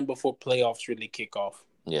get it done before playoffs really kick off.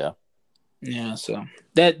 yeah, Yeah, so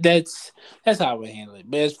that's how I would handle it.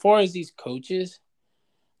 But as far as these coaches,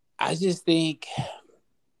 I just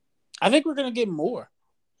I think we're gonna get more.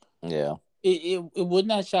 yeah, It would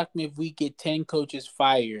not shock me if we get 10 coaches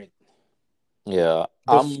fired yeah.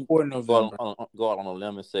 I'm before November. go out on a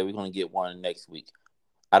limb and say we're going to get one next week.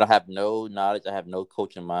 I don't have no knowledge. I have no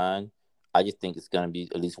coach in mind. I just think it's going to be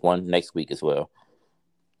at least one next week as well.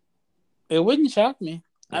 It wouldn't shock me.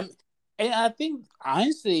 Yeah, And I think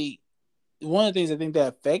honestly, one of the things I think that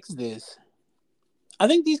affects this, I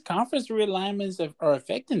think these conference realignments are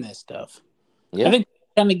affecting this stuff. I yeah, think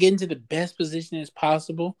they're trying to get into the best position as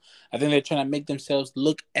possible. I think they're trying to make themselves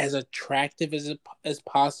look as attractive as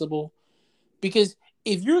possible. Because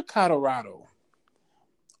if you're Colorado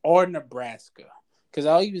or Nebraska, because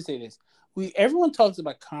I'll even say this, everyone talks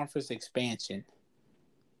about conference expansion.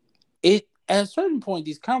 It at a certain point,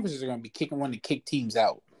 these conferences are going to be wanting to kick teams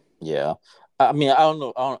out. yeah. I mean, I don't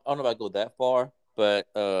know. I don't know if I go that far, but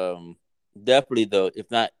definitely though,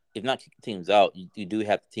 if not kicking teams out, you do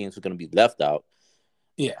have the teams who are going to be left out,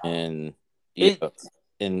 Yeah, and yeah, it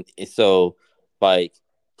and so like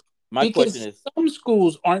my question because is, some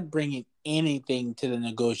schools aren't bringing anything to the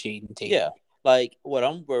negotiating yeah, table. like what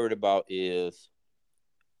I'm worried about is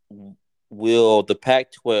will the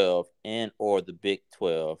Pac-12 and or the Big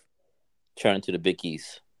 12 turn into the Big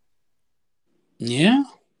East? Yeah,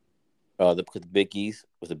 Because the Big East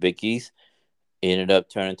was the Big East. Ended up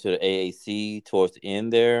turning to the AAC towards the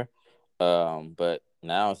end there. But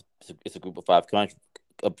now it's a group of five country,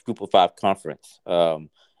 a group of five conference. Yeah,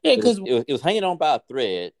 It was because it was hanging on by a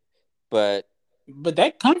thread, but but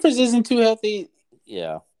that conference isn't too healthy.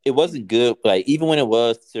 yeah, it wasn't good. Like even when it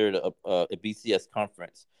was considered a BCS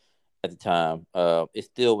conference at the time, it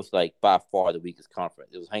still was like by far the weakest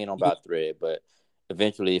conference. It was hanging on by a thread, but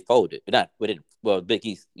eventually it folded. But it well, Big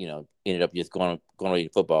East, ended up just going away to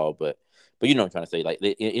football. But you know what I'm trying to say. Like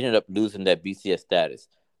it ended up losing that BCS status.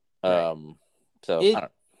 Right. Um, so I It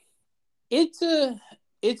don't. it's a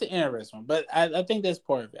it's an interesting one, but I think that's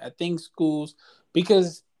part of it. I think schools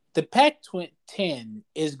because the Pac-10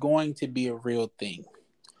 is going to be a real thing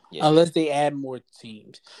Yeah, unless they add more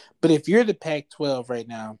teams. But if you're the Pac-12 right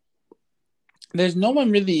now, there's no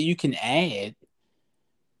one really you can add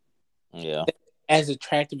yeah. as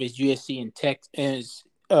attractive as USC and Tech as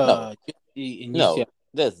No, USC and no. UCLA.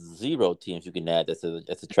 There's zero teams you can add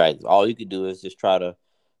that's attractive. All you can do is just try to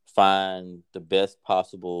find the best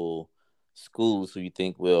possible schools who you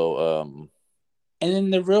think will. And then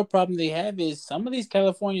the real problem they have is some of these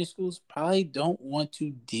California schools probably don't want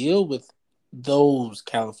to deal with those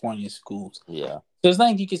California schools. Yeah. So it's not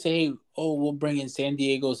like you can say, hey, oh, we'll bring in San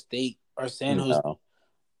Diego State or San Jose. No.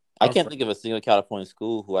 I Or can't think of a single California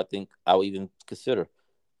school who I think I would even consider.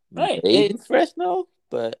 right. Maybe Fresno,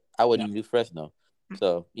 but I No, wouldn't even do Fresno.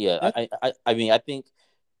 So yeah, that- I mean, I think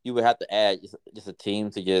you would have to add just a team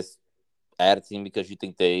to just add a team because you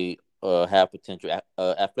think they have potential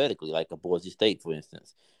athletically, like a Boise State, for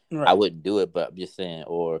instance. I right. wouldn't do it, but I'm just saying,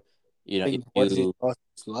 or I if think Boise you lost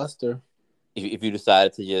its luster. if you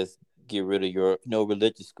decided to just get rid of your no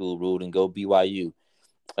religious school rule and go BYU.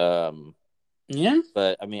 Um, Yeah.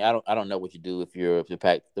 But I mean, I don't know what you do if you're the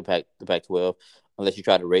Pac 12, unless you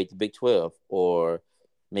try to raid the Big 12 or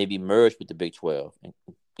maybe merge with the Big 12.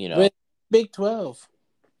 You know, But Big 12,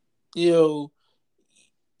 you know,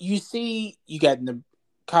 you see, you got the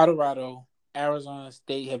Colorado, Arizona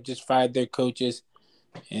State have just fired their coaches.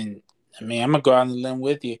 And I mean, I'm gonna go out on the limb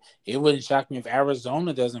with you. It wouldn't shock me if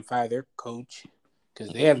Arizona doesn't fire their coach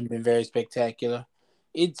because they haven't been very spectacular.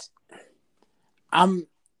 It's I'm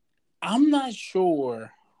I'm not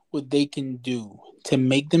sure what they can do to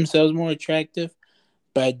make themselves more attractive,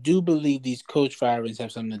 but I do believe these coach firings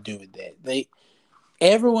have something to do with that.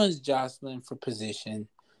 Everyone's jostling for position.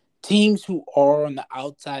 Teams who are on the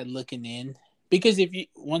outside looking in, because if you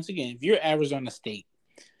once again, if you're Arizona State,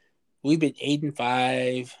 we've been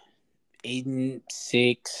 8-5,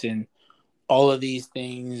 8-6, and all of these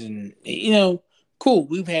things, and cool.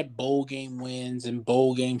 We've had bowl game wins and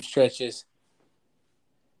bowl game stretches.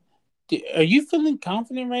 Are you feeling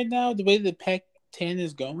confident right now the way the Pac-10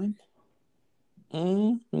 is going?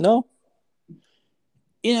 no,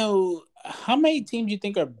 How many teams do you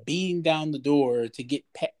think are beating down the door to get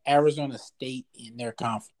Arizona State in their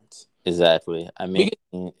conference? exactly. I mean,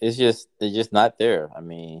 Because it's just not there. I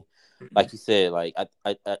mean, like you said, like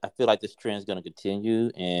I feel like this trend is going to continue,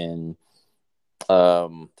 and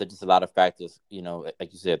there's just a lot of factors.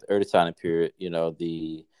 Like you said, the early signing period.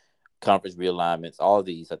 The conference realignments, all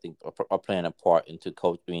these I think are playing a part into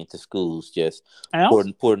coaching into schools just I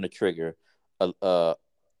also, pulling the trigger. Uh,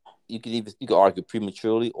 you could argue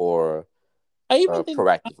prematurely or I even think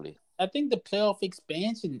proactively. I think the playoff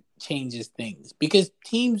expansion changes things because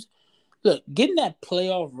teams look getting that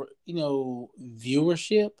playoff,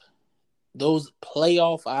 viewership, those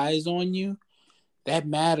playoff eyes on you, that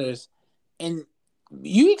matters. And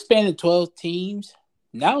you expanded 12 teams.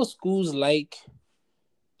 Now schools like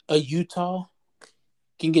a Utah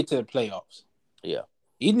can get to the playoffs. Yeah,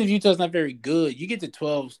 Even if Utah's not very good, you get to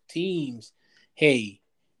 12 teams. Hey,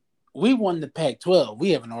 we won the Pac-12.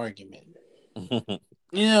 We have an argument.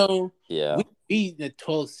 yeah, We beat the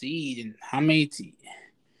 12th seed, and how many?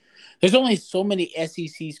 There's only so many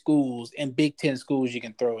SEC schools and Big Ten schools you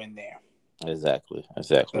can throw in there. exactly,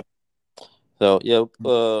 exactly. So yeah,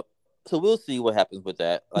 so we'll see what happens with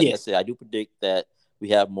that. Like I Yes. said, I do predict that we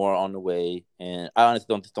have more on the way, and I honestly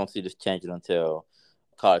don't see this changing until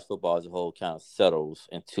college football as a whole kind of settles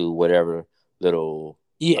into whatever little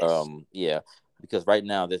Yes. yeah, because right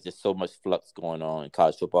now there's just so much flux going on in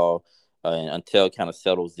college football, and until it kind of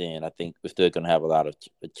settles in, I think we're still going to have a lot of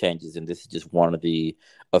changes, and this is just one of the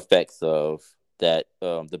effects of that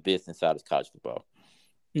the business side of college football.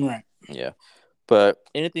 Right. Yeah. But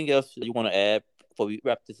anything else you want to add before we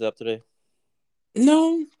wrap this up today?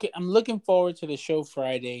 No, I'm looking forward to the show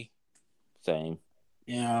Friday. Same.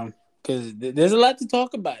 Because there's a lot to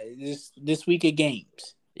talk about this week of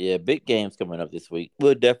games. Yeah, big games coming up this week.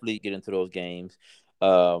 We'll definitely get into those games.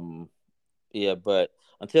 Um, yeah, but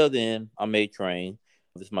until then, I'm A Train.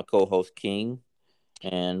 This is my co-host King.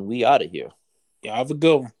 and we out of here. Yeah, have a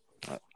good one.